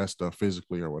family and all that stuff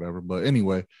physically or whatever. But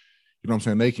anyway, you know what I'm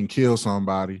saying? They can kill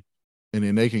somebody and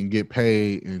then they can get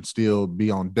paid and still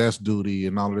be on desk duty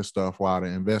and all of this stuff while the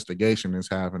investigation is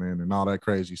happening and all that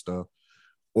crazy stuff.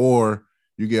 Or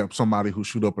you get somebody who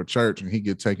shoot up a church and he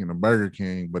get taken to Burger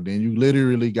King, but then you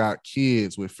literally got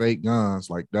kids with fake guns.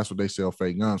 Like that's what they sell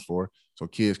fake guns for. So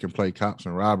kids can play cops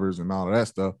and robbers and all of that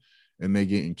stuff. And they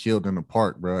getting killed in the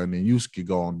park, bro. And then you could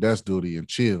go on desk duty and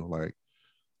chill.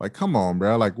 Like, come on,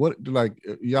 bro. Like what, like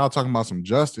y'all talking about some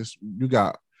justice. You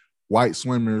got a white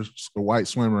swimmer.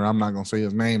 I'm not going to say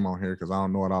his name on here because I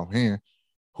don't know it offhand,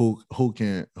 who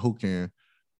can,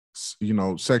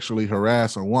 sexually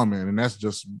harass a woman. And that's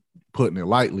just putting it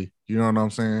lightly. You know what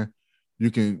I'm saying? You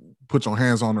can put your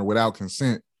hands on her without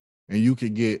consent and you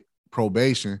could get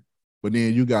probation, but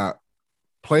then you got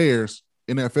players,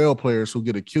 NFL players who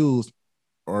get accused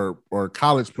or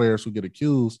college players who get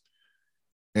accused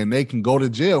and they can go to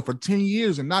jail for 10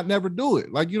 years and not never do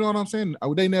it. Like, you know what I'm saying?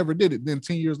 They never did it. Then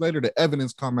 10 years later, the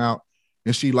evidence come out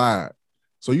and she lied.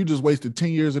 So you just wasted 10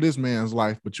 years of this man's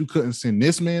life, but you couldn't send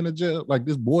this man to jail, like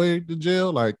this boy to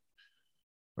jail. Like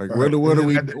what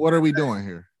are we doing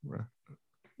here, bro?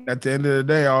 At the end of the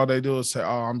day, all they do is say,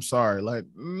 "Oh, I'm sorry." Like,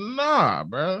 nah,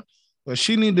 bro. But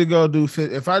she need to go do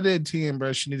if I did 10,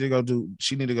 bro, she need to go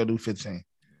do 15.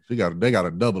 They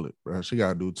gotta double it, bro. She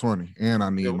gotta do 20. And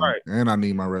Right. I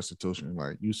need my restitution.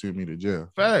 Like you send me to jail.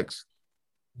 Facts.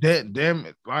 That damn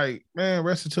like man,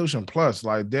 restitution plus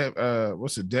like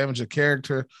what's the damage of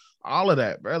character, all of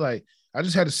that, bro. Like I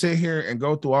just had to sit here and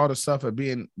go through all the stuff of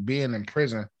being in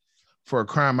prison for a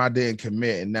crime I didn't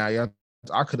commit, and now y'all,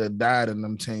 I could have died in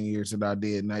them 10 years that I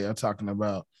did. Now y'all talking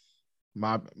about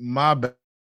my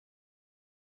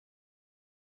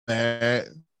bad.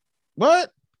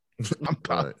 What?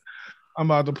 I'm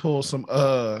about to pull some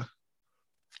oh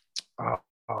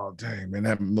dang man,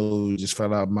 that movie just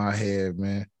fell out of my head,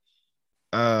 man.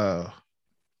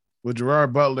 With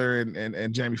Gerard Butler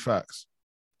and Jamie Foxx.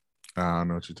 I don't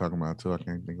know what you're talking about too. I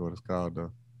can't think of what it's called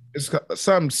though. It's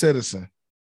something Citizen.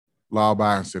 Law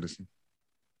abiding citizen.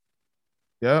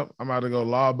 Yep, I'm about to go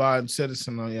Law Abiding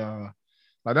Citizen on y'all.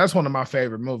 Like that's one of my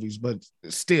favorite movies, but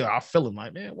still, I feel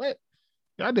like, man, what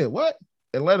y'all did? What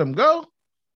and let him go?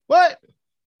 What?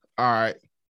 All right.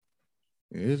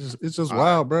 It's just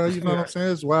wild, bro. You know what I'm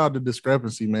saying? It's wild, the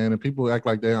discrepancy, man. And people act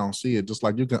like they don't see it. Just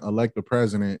like you can elect the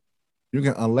president. You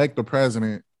can elect the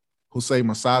president who say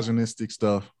misogynistic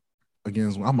stuff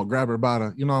against, I'm gonna grab her by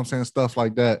the, you know what I'm saying? Stuff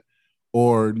like that.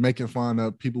 Or making fun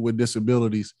of people with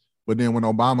disabilities. But then when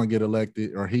Obama get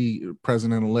elected or he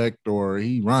president-elect or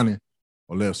he running,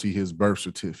 well, let's see his birth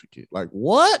certificate. Like,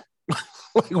 what?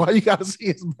 Like, why you gotta see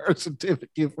his birth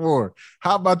certificate for?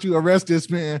 How about you arrest this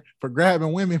man for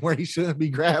grabbing women where he shouldn't be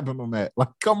grabbing them at? Like,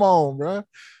 come on, bro.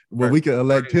 Well, we can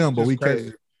elect him, but we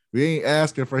can't. We ain't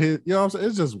asking for his. You know what I'm saying?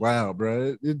 It's just wild,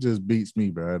 bro. It just beats me,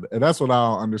 bro. And that's what I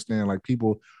don't understand. Like,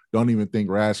 people don't even think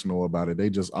rational about it. They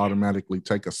just automatically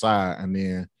take a side and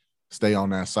then stay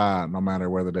on that side, no matter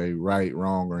whether they right,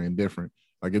 wrong, or indifferent.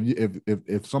 Like,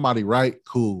 if somebody right,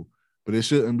 cool, but it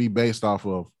shouldn't be based off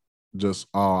of just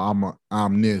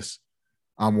I'm this,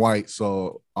 I'm white,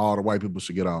 so all the white people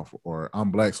should get off, or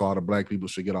I'm black, so all the black people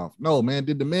should get off. No, man,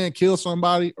 did the man kill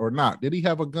somebody or not? Did he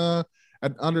have a gun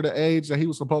under the age that he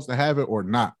was supposed to have it or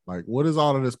not? Like, what is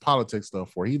all of this politics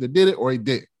stuff for? He either did it or he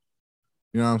did.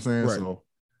 You know what I'm saying? Right.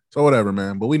 So whatever,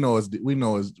 man. But we know what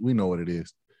it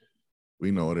is.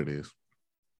 We know what it is.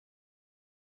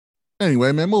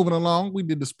 Anyway, man, moving along. We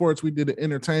did the sports, we did the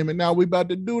entertainment. Now we about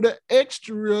to do the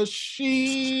extra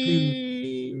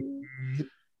shit.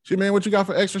 Shit, man, what you got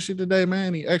for extra shit today, man?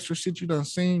 Any extra shit you done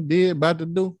seen, did, about to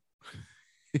do?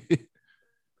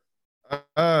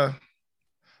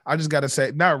 I just gotta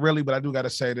say, not really, but I do gotta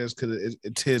say this because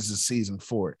it is the season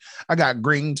for it. I got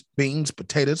greens, beans,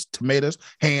 potatoes, tomatoes,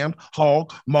 ham,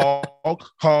 hog,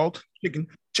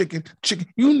 chicken,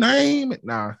 you name it.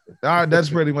 Nah,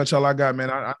 that's pretty much all I got, man.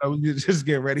 I know you just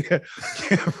get ready for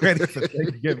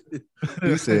Thanksgiving.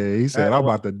 He said, I'm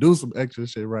about to do some extra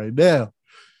shit right now.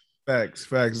 Facts.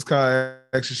 It's called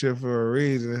extra shit for a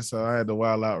reason, so I had to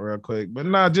wild out real quick. But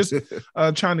nah, just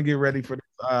trying to get ready for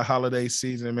the holiday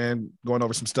season, man. Going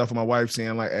over some stuff with my wife,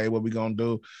 saying like, hey, what we gonna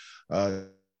do?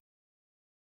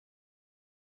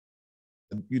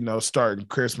 Starting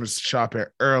Christmas shopping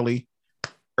early.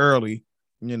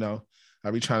 You know,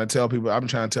 I've been trying to tell people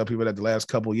that the last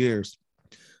couple years,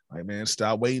 like, man,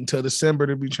 stop waiting till December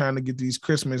to be trying to get these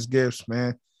Christmas gifts,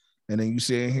 man. And then you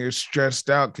sitting here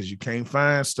stressed out because you can't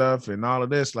find stuff and all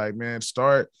of this. Like, man,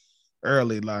 start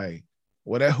early. Like,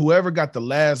 whoever got the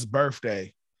last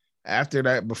birthday after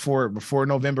that, before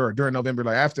November or during November,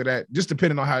 like after that, just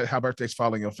depending on how birthdays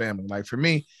fall in your family. Like for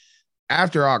me,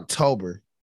 after October,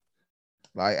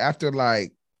 like after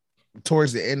like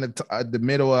towards the end of the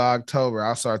middle of October,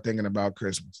 I'll start thinking about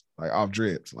Christmas, like off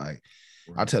drips. Like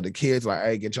I tell the kids, like,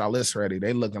 hey, get y'all list ready.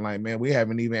 They looking like, man, we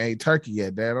haven't even ate turkey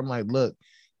yet, Dad. I'm like, look,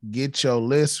 get your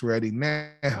list ready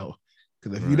now.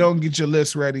 Because if you don't get your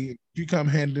list ready, if you come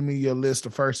handing me your list the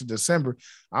 1st of December,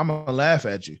 I'm going to laugh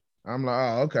at you. I'm like,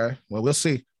 oh, okay. Well, we'll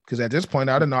see. Because at this point,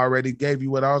 I done already gave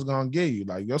you what I was going to give you.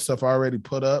 Like, your stuff already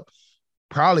put up,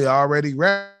 probably already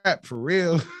wrapped for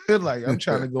real. Like, I'm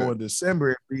trying to go in December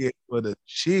and be able to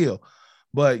chill.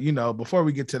 But, before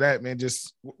we get to that, man,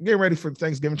 just getting ready for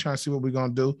Thanksgiving, trying to see what we're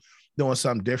going to do, doing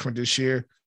something different this year.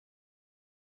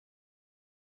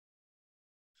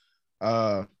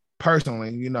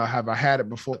 Personally, have I had it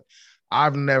before?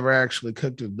 I've never actually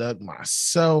cooked a duck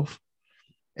myself.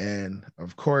 And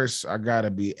of course, I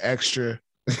gotta be extra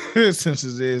since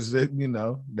it is, the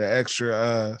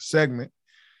extra segment.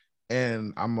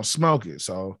 And I'm gonna smoke it.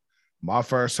 So my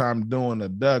first time doing a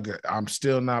duck, I'm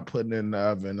still not putting it in the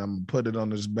oven. I'm gonna put it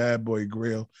on this bad boy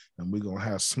grill, and we're gonna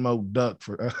have smoked duck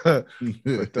for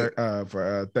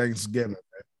Thanksgiving.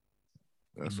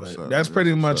 That's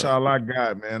pretty much all I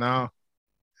got, man.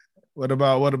 What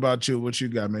about you? What you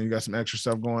got, man? You got some extra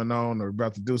stuff going on, or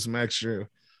about to do some extra?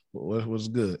 What's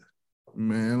good?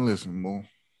 Man, listen, Mo.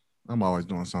 I'm always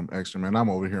doing something extra, man. I'm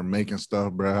over here making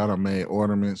stuff, bro. I done made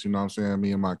ornaments, you know what I'm saying?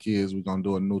 Me and my kids, we gonna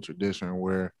do a new tradition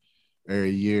where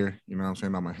every year, you know what I'm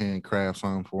saying, I'm gonna handcraft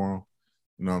something for them.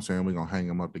 You know what I'm saying? We're gonna hang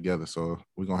them up together. So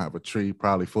we're gonna have a tree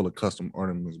probably full of custom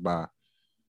ornaments by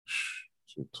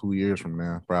 2 years from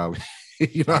now, probably.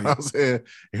 You know what I'm saying?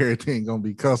 Everything gonna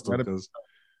be custom because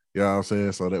you know what I'm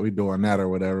saying? So that we doing that or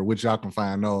whatever, which y'all can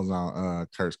find those on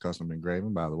Kurt's Custom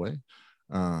Engraving, by the way.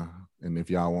 And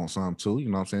if y'all want some too, you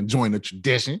know what I'm saying, join the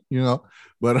tradition, you know.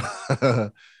 But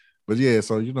but yeah,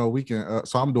 so you know, we can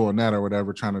so I'm doing that or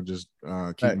whatever, trying to just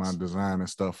keep my design and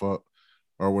stuff up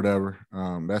or whatever.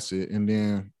 That's it. And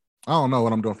then I don't know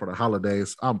what I'm doing for the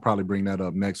holidays. I'll probably bring that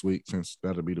up next week since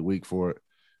that'll be the week for it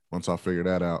once I figure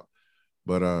that out.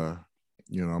 But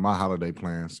you know, my holiday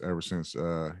plans ever since you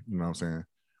know what I'm saying,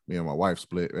 me and my wife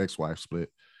split, ex-wife split,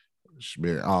 she's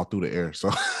been all through the air. So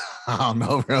I don't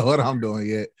know, bro, what I'm doing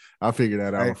yet. I'll figure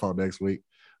that out before next week.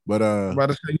 But about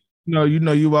to say,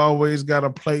 you always got a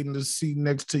plate in the seat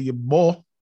next to your boy.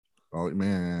 Oh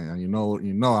man, you know,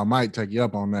 I might take you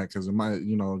up on that because it might,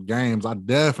 you know, games. I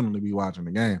definitely be watching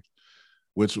the games.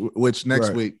 Which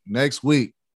next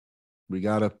week we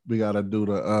gotta do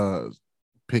the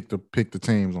pick the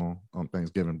teams on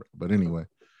Thanksgiving. But anyway,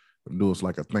 do us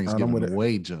like a Thanksgiving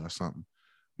wager or something.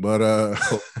 But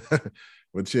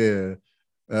but yeah.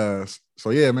 So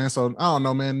yeah, man. So I don't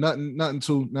know, man. Nothing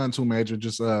too major.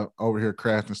 Just over here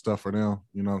crafting stuff for them.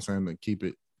 You know what I'm saying?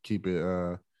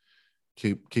 To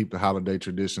keep the holiday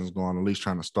traditions going. At least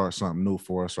trying to start something new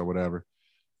for us or whatever.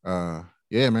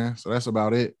 Yeah, man. So that's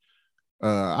about it.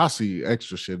 I see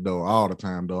extra shit though all the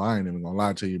time though. I ain't even gonna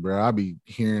lie to you, bro. I be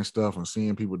hearing stuff and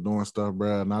seeing people doing stuff,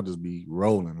 bro, and I just be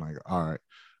rolling like, all right.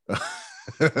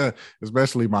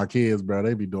 Especially my kids, bro.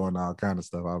 They be doing all kind of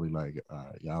stuff. I'll be like, all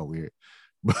right, y'all weird.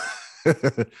 But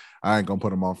I ain't gonna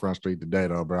put them on Front Street today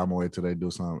though, bro. I'm gonna wait till they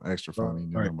do something extra funny.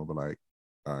 And then I'm gonna be like,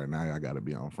 all right, now I gotta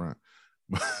be on front.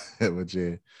 But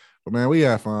yeah. But man, we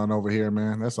have fun over here,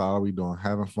 man. That's all we doing.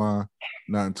 Having fun,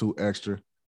 nothing too extra.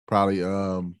 Probably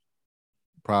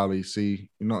see,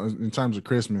 you know, in terms of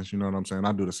Christmas, you know what I'm saying?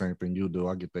 I do the same thing you do.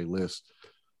 I get their list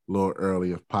a little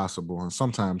early if possible. And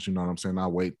sometimes, you know what I'm saying, I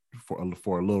wait for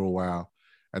a little while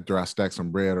after I stack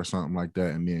some bread or something like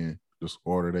that and then just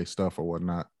order their stuff or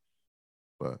whatnot.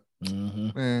 But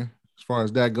man, as far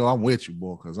as that go, I'm with you,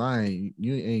 boy, because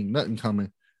you ain't nothing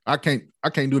coming. I can't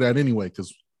do that anyway,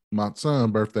 because my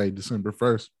son's birthday December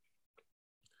 1st.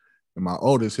 And my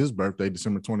oldest, his birthday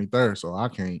December 23rd. So I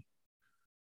can't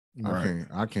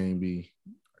be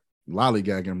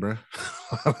lollygagging, bro.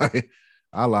 Like,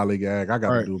 I lollygag. I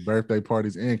got to do birthday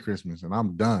parties and Christmas, and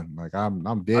I'm done. Like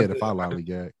I'm dead if I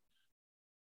lollygag.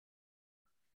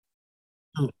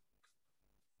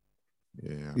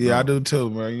 Yeah, I do too,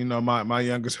 man. You know, my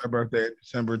youngest, her birthday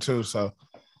December too, so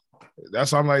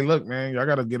that's why I'm like, look, man, y'all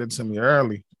gotta get it to me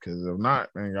early, because if not,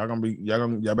 man,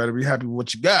 y'all better be happy with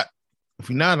what you got. If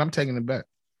you're not, I'm taking it back.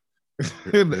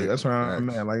 That's where I'm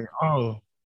at. Like,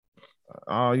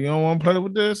 oh, you don't want to play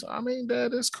with this? I mean,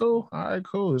 Dad, it's cool. All right,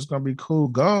 cool. It's gonna be cool.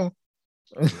 Gone.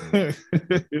 When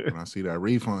I see that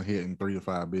refund hitting 3 to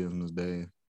 5 business days,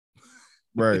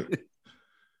 right.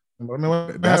 What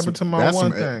happened to my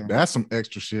one thing? That's some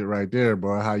extra shit right there,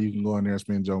 bro. How you can go in there and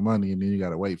spend your money and then you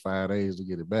got to wait 5 days to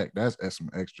get it back. That's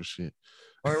some extra shit.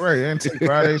 All right, and take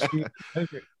 5 days.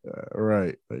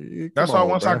 Right. That's why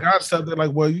once I got stuff, they're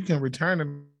like, well, you can return it.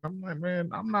 I'm like,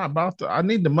 man, I'm not about to. I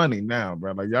need the money now,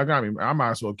 bro. Like, y'all got me. I might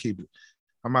as well keep it.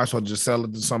 I might as well just sell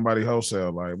it to somebody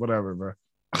wholesale. Like, whatever, bro.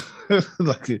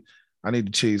 Like, I need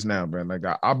the cheese now, bro. Like,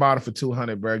 I bought it for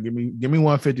 $200, bro. Give me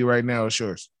 $150 right now. It's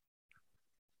yours.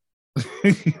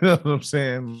 You know what I'm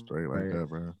saying? Straight like that,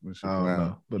 bro. I don't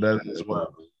know, but that is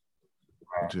well.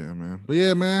 Yeah, man. But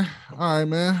yeah, man. All right,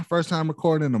 man. First time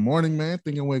recording in the morning, man.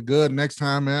 Thinking we're good. Next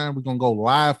time, man, we're gonna go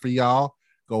live for y'all.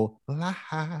 Go live.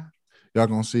 Y'all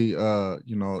gonna see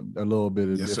you know, a little bit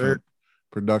of different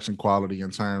production quality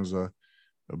in terms of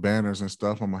the banners and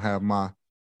stuff. I'm gonna have my,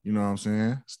 you know what I'm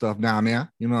saying, stuff down there,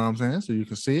 you know what I'm saying, so you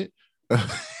can see it. You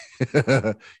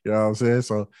know what I'm saying?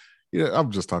 So yeah,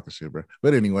 I'm just talking shit, bro.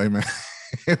 But anyway, man,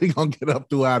 we gonna get up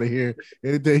through out of here.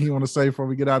 Anything you want to say before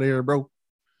we get out of here, bro?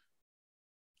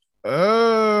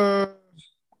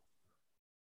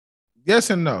 Yes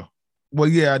and no. Well,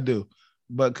 yeah, I do.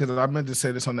 But because I meant to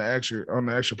say this on the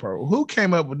extra part. Who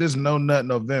came up with this No Nut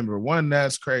November? One,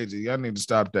 that's crazy. I need to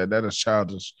stop that. That is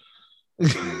childish.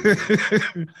 What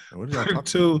y'all talking?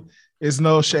 Two, it's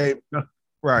no shade.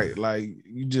 Right. Like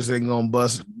you just ain't gonna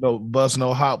bust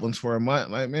no hot ones for a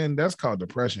month. Like, man, that's called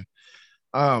depression.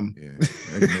 Yeah,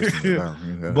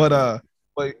 yeah.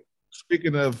 But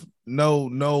speaking of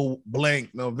no blank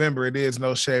November, it is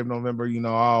No Shave November. You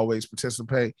know, I always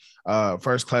participate.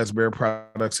 First Class Beard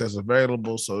Products is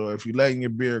available. So if you're letting your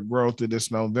beard grow through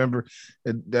this November,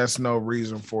 that's no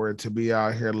reason for it to be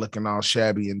out here looking all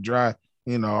shabby and dry.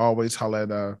 You know, always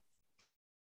holler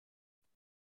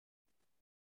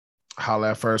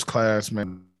at First Class,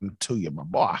 man, to you, my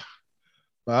boy.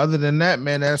 But other than that,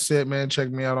 man, that's it, man. Check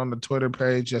me out on the Twitter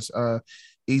page. That's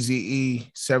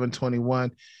Easy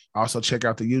E721. Also check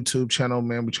out the YouTube channel,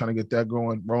 man. We're trying to get that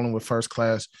going, rolling with First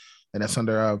Class, and that's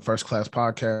under First Class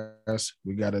Podcast.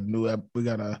 We got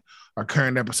our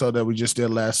current episode that we just did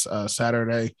last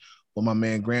Saturday with my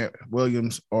man Grant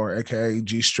Williams, or AKA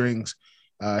G Strings.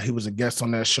 He was a guest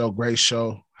on that show. Great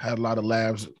show. Had a lot of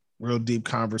laughs, real deep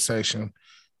conversation.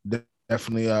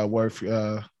 Definitely worth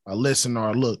a listen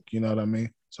or a look. You know what I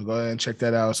mean? So go ahead and check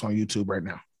that out. It's on YouTube right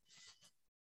now.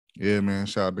 Yeah, man.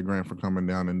 Shout out to Grant for coming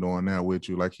down and doing that with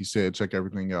you. Like he said, check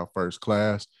everything out First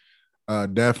Class.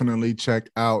 Definitely check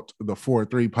out the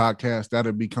 4-3 podcast.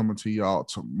 That'll be coming to y'all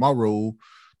tomorrow.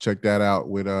 Check that out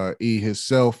with E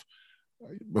himself,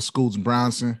 Scoots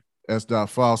Bronson, S.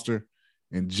 Foster,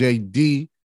 and JD.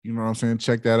 You know what I'm saying?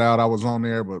 Check that out. I was on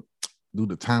there, but due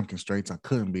to time constraints, I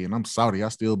couldn't be. And I'm sorry. I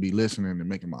still be listening and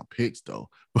making my picks, though.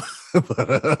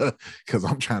 But because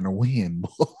I'm trying to win,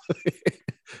 boy.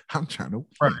 I'm trying to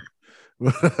win.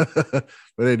 Right.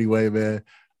 But anyway, man,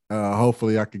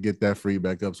 hopefully I could get that free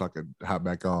back up so I could hop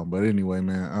back on. But anyway,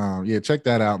 man, yeah, check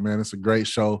that out, man. It's a great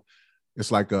show.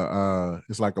 It's like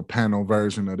a panel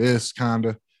version of this, kind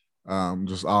of.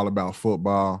 Just all about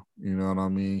football, you know what I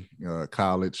mean?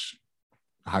 College,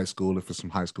 high school, if it's some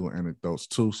high school anecdotes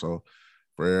too. So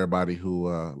for everybody who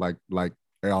like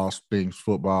all things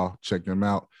football, check them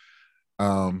out.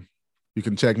 You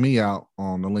can check me out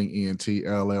on the Link ENT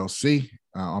LLC.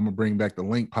 I'm gonna bring back the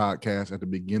Link podcast at the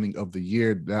beginning of the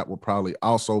year. That will probably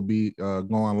also be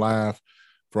going live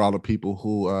for all the people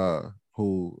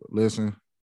who listen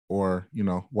or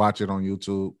watch it on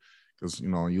YouTube, because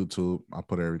on YouTube I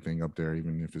put everything up there,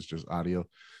 even if it's just audio.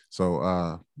 So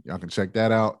y'all can check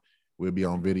that out. We'll be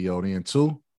on video then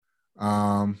too.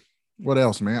 What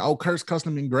else, man? Oh, Kurt's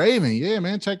Custom Engraving. Yeah,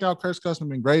 man. Check out Kurt's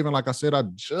Custom Engraving. Like I said, I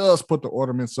just put the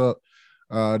ornaments up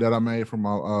that I made for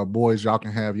my boys. Y'all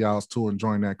can have y'all's too,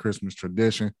 enjoying that Christmas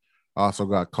tradition. I also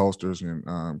got coasters and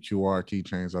QR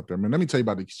keychains up there. Man, let me tell you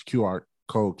about the QR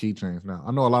code keychains now.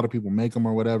 I know a lot of people make them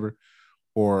or whatever,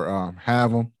 or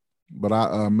have them, but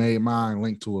I made mine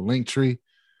linked to a link tree.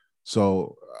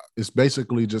 So it's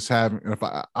basically just having, if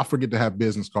I forget to have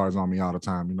business cards on me all the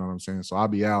time, you know what I'm saying? So I'll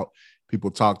be out, people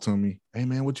talk to me, hey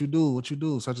man, what you do?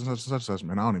 Such and such and such and such.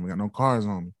 Man, I don't even got no cards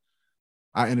on me.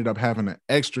 I ended up having an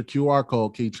extra QR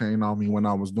code keychain on me when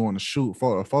I was doing a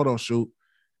photo shoot,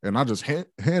 and I just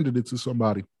handed it to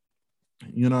somebody.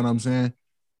 You know what I'm saying?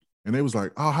 And they was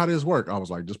like, oh, how does this work? I was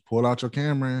like, just pull out your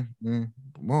camera, man.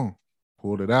 Boom.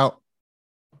 Pulled it out,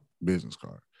 business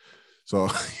card. So,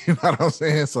 you know what I'm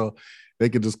saying? So they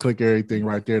could just click everything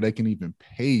right there. They can even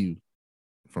pay you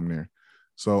from there.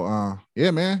 So, yeah,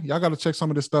 man, y'all got to check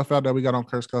some of this stuff out that we got on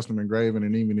Kurt's Custom Engraving.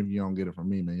 And even if you don't get it from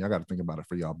me, man, y'all got to think about it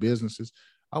for y'all businesses.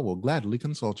 I will gladly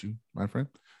consult you, my friend.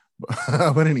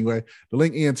 But anyway, the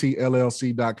Link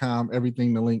ENTLLC.com,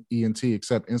 everything the Link ENT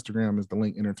except Instagram is the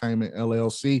Link Entertainment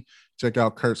LLC. Check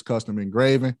out Kurt's Custom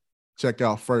Engraving. Check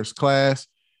out First Class.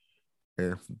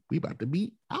 We about to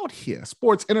be out here.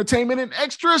 Sports, entertainment, and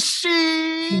extra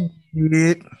shit.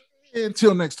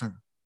 Until next time.